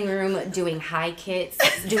dressing room doing high kicks,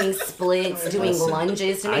 doing splits, doing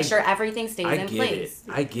lunges to make sure everything stays in place.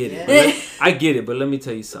 I get it. I get it, but let me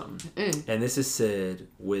tell you something. And this is said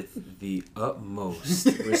with the utmost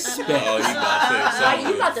respect. Oh, you about to say something.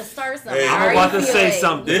 You about to start something. Hey, I'm about to say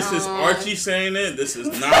something. This is Archie saying it. This is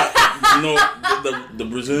not, the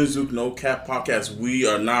Brazilian Zouk No Cap podcast. We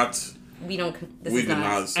are not. We don't. This we is do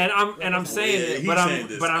not. not. And I'm saying it, but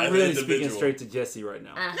I'm really speaking straight to Jessie right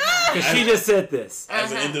now because she just said this.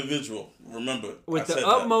 As an individual, remember. With the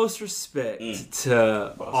utmost respect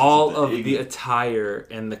to all of the attire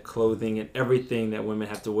and the clothing and everything that women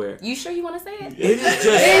have to wear. You sure you want to say it? It is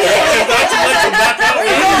just.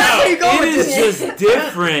 It is just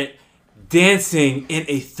different dancing in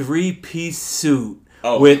a 3-piece suit.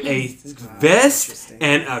 With a vest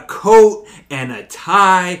and a coat and a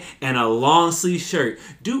tie and a long sleeve shirt.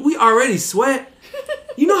 Dude, we already sweat.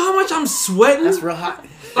 You know how much I'm sweating? That's real hot.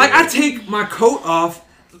 Like, I take my coat off.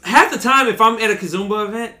 Half the time, if I'm at a Kazumba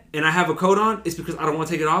event and I have a coat on, it's because I don't want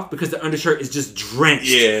to take it off because the undershirt is just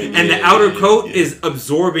drenched. And the outer coat is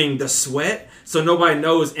absorbing the sweat so nobody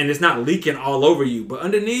knows and it's not leaking all over you. But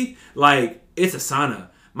underneath, like, it's a sauna.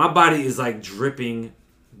 My body is, like, dripping.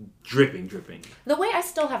 The way I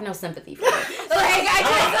still have no sympathy for it.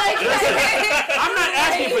 I'm not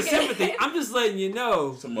asking for sympathy. I'm just letting you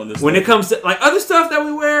know. When it comes to like other stuff that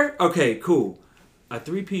we wear, okay, cool. A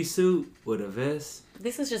 3-piece suit with a vest.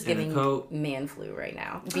 This is just giving man flu right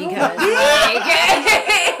now because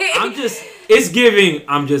I'm just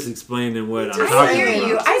explaining what I'm talking about.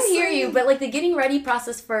 I hear you, but like the getting ready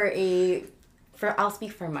process for I'll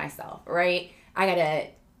speak for myself, right? I gotta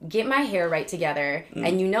get my hair right together,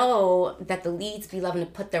 and you know that the leads be loving to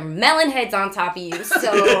put their melon heads on top of you,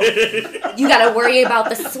 so you gotta worry about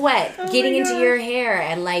the sweat getting into your hair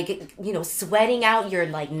and like, you know, sweating out your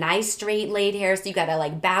like nice straight laid hair, so you gotta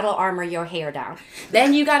like battle armor your hair down.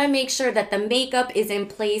 Then you gotta make sure that the makeup is in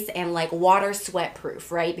place and like water sweat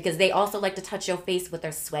proof, right? Because they also like to touch your face with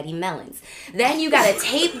their sweaty melons. Then you gotta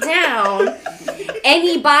tape down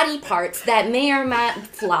any body parts that may or may not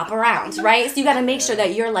flop around, right? So you gotta make sure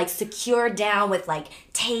that you're like secured down with like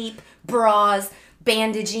tape, bras,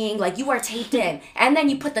 bandaging, like you are taped in. And then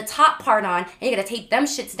you put the top part on and you gotta tape them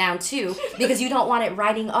shits down too because you don't want it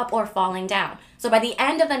riding up or falling down. So by the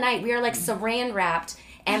end of the night, we are like saran wrapped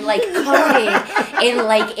and like coated in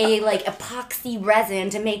like a like epoxy resin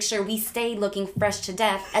to make sure we stay looking fresh to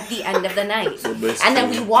death at the end of the night. So and then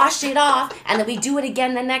we wash it off and then we do it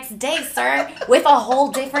again the next day, sir, with a whole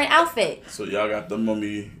different outfit. So y'all got the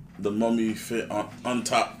mummy fit on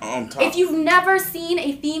top. If you've never seen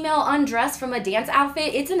a female undress from a dance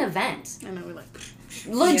outfit, it's an event. I know, we're like,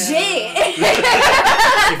 legit. If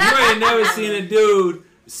you ain't never seen a dude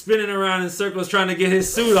spinning around in circles trying to get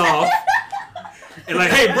his suit off, and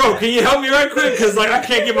like, hey bro, can you help me right quick? Cause like I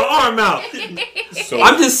can't get my arm out. So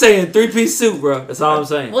I'm just saying 3-piece suit, bro. That's all I'm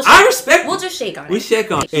saying. I respect. We'll just shake on it. We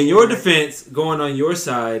shake on it. In your defense, going on your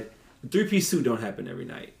side, the 3-piece suit don't happen every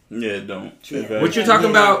night. Yeah, it don't. What you're talking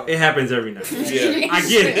about, it happens every night. Yeah. I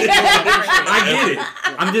get it. I get it.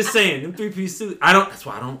 I'm just saying, them 3-piece suits, that's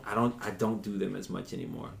why I don't do them as much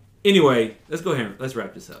anymore. Anyway, let's go here. Let's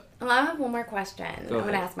wrap this up. Well, I have one more question. I'm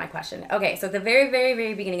going to ask my question. Okay, so at the very, very,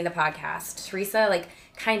 very beginning of the podcast, Terrisa like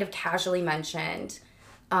kind of casually mentioned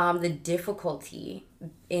the difficulty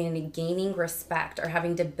in gaining respect or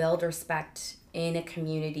having to build respect in a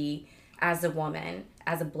community as a woman,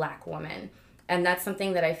 as a Black woman. And that's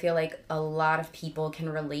something that I feel like a lot of people can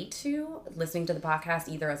relate to listening to the podcast,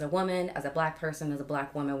 either as a woman, as a Black person, as a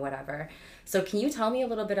Black woman, whatever. So can you tell me a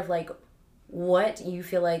little bit of like what you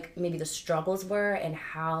feel like maybe the struggles were and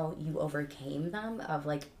how you overcame them of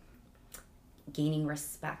like gaining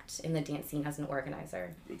respect in the dance scene as an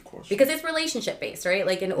organizer? Good question. Because it's relationship based, right?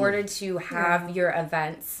 Like in order to have your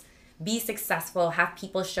events be successful, have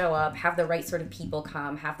people show up, have the right sort of people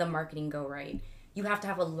come, have the marketing go right, you have to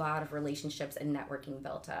have a lot of relationships and networking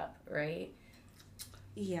built up, right?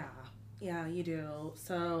 Yeah, you do.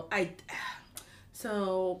 So I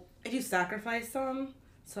do sacrifice some.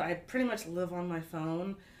 So I pretty much live on my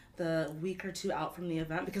phone the week or two out from the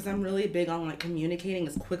event because I'm really big on like communicating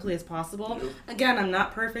as quickly as possible. Again, I'm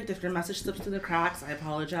not perfect. If your message slips through the cracks, I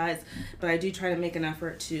apologize. But I do try to make an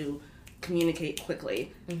effort to communicate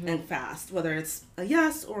quickly and fast, whether it's a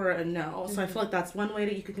yes or a no. So I feel like that's one way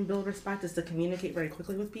that you can build respect is to communicate very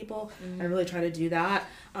quickly with people. I really try to do that.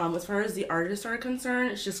 As far as the artists are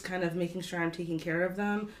concerned, it's just kind of making sure I'm taking care of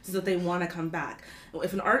them so that they want to come back.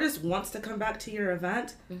 If an artist wants to come back to your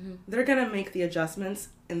event, they're going to make the adjustments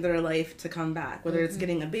in their life to come back, whether it's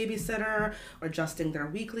getting a babysitter or adjusting their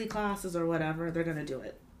weekly classes or whatever, they're going to do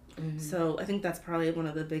it. So I think that's probably one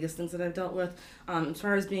of the biggest things that I've dealt with. As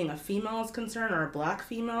far as being a female is concerned, or a black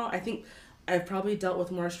female, I think I've probably dealt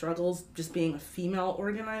with more struggles just being a female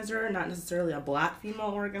organizer, not necessarily a black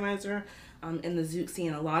female organizer. In the Zouk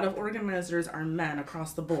scene, a lot of organizers are men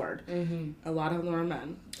across the board. A lot of them are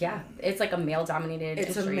men. Yeah, it's like a male-dominated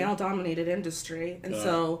industry. It's a male-dominated industry. And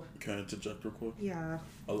so... Can I interject real quick? Yeah.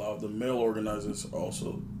 A lot of the male organizers are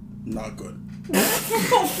also not good.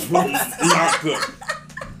 Not good.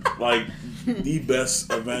 Like, the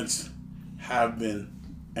best events have been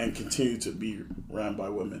and continue to be ran by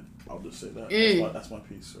women. I'll just say that. That's my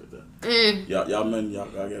piece right there. Y'all men, y'all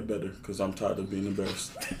gotta get better because I'm tired of being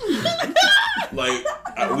embarrassed. Like,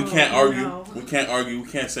 we can't argue. No. We can't argue. We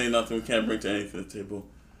can't say nothing. We can't bring to anything to the table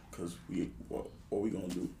because what we gonna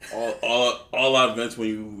do? All our events, when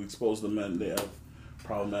you expose the men, they have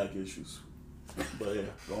problematic issues. But yeah,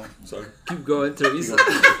 go on. Sorry. Keep going, Terrisa.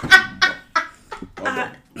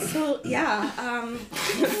 So yeah,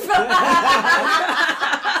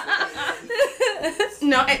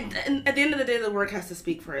 no. At the end of the day, the work has to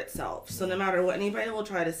speak for itself. So no matter what anybody will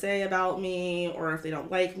try to say about me, or if they don't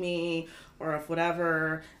like me, or if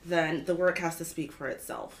whatever, then the work has to speak for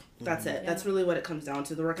itself. That's it. Yeah. That's really what it comes down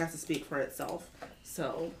to. The work has to speak for itself.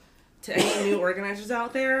 So, to any new organizers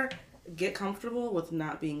out there, get comfortable with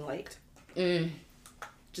not being liked.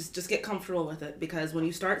 Just get comfortable with it, because when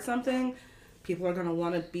you start something, people are going to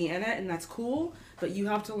want to be in it, and that's cool, but you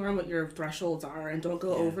have to learn what your thresholds are and don't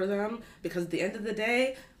go over them, because at the end of the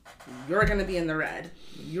day, you're going to be in the red.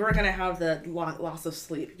 You're going to have the loss of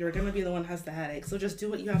sleep. You're going to be the one who has the headache. So just do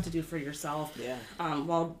what you have to do for yourself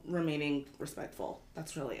while remaining respectful.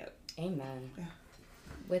 That's really it. Amen. Yeah.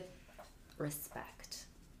 With respect.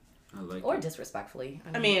 I like or it. Disrespectfully.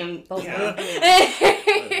 I mean both. Yeah.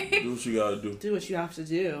 Do what you gotta do. Do what you have to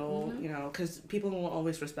do, you know, because people won't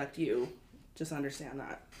always respect you. Just understand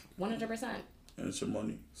that. 100%. And it's your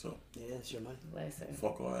money, so. Yeah, it's your money. Listen.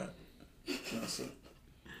 Fuck all that. That's it.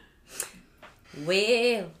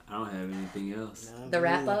 Well, I don't have anything else. The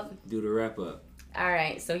wrap up? Do the wrap up. All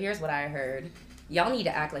right, so here's what I heard. Y'all need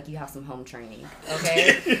to act like you have some home training,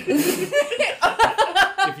 okay?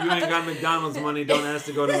 If you ain't got McDonald's money, don't ask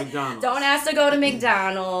to go to McDonald's. Don't ask to go to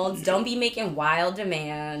McDonald's. Don't be making wild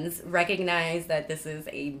demands. Recognize that this is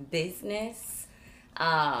a business,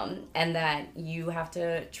 and that you have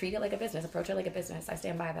to treat it like a business, approach it like a business. I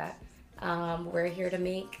stand by that. We're here to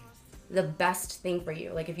make the best thing for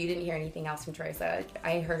you. Like, if you didn't hear anything else from Terrisa,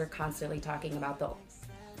 I heard her constantly talking about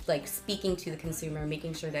speaking to the consumer,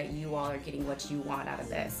 making sure that you all are getting what you want out of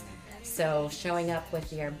this. So showing up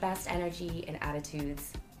with your best energy and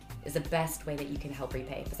attitudes is the best way that you can help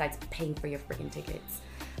repay, besides paying for your freaking tickets.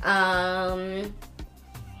 I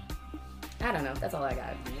don't know. That's all I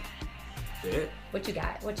got. Yeah. What you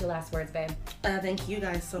got? What's your last words, babe? Thank you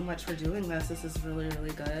guys so much for doing this. This is really, really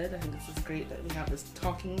good. I think this is great that we have this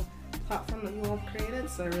talking platform that you all have created,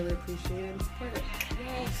 so I really appreciate it and support it.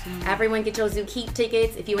 Everyone get your Zouk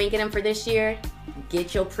tickets. If you ain't get them for this year,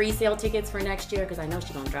 get your pre-sale tickets for next year, because I know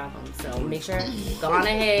she's going to drop them. So make sure, go on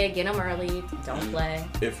ahead, get them early. Don't play.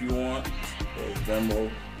 If you want a Venmo,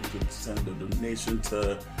 you can send a donation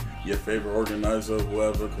to your favorite organizer,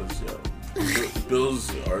 whoever, because bills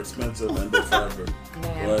are expensive and they're forever. Go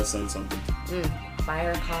ahead and send something. Buy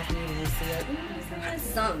her coffee and you see it.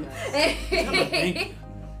 Something.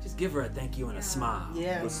 Just give her a thank you and a smile.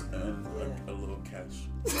 Yeah. And a little cash.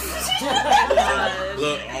 A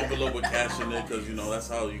little envelope with cash in it, because, you know, that's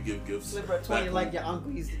how you give gifts. Slip her 20 like your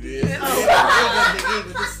uncle used to do. Yeah.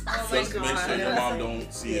 Just make sure your mom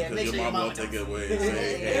don't see it, because your mom don't take it away and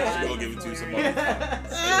say, hey, she's going to give it to you some other time.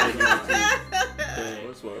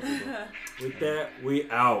 With that, we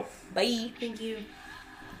out. Bye. Thank you.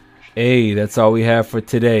 Hey, that's all we have for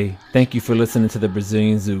today. Thank you for listening to the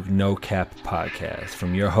Brazilian Zouk No Cap podcast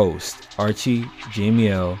from your host, Archie,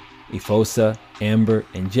 Jamiel, Ifosa, Amber,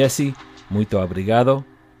 and Jesse. Muito obrigado.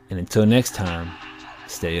 And until next time,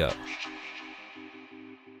 stay up.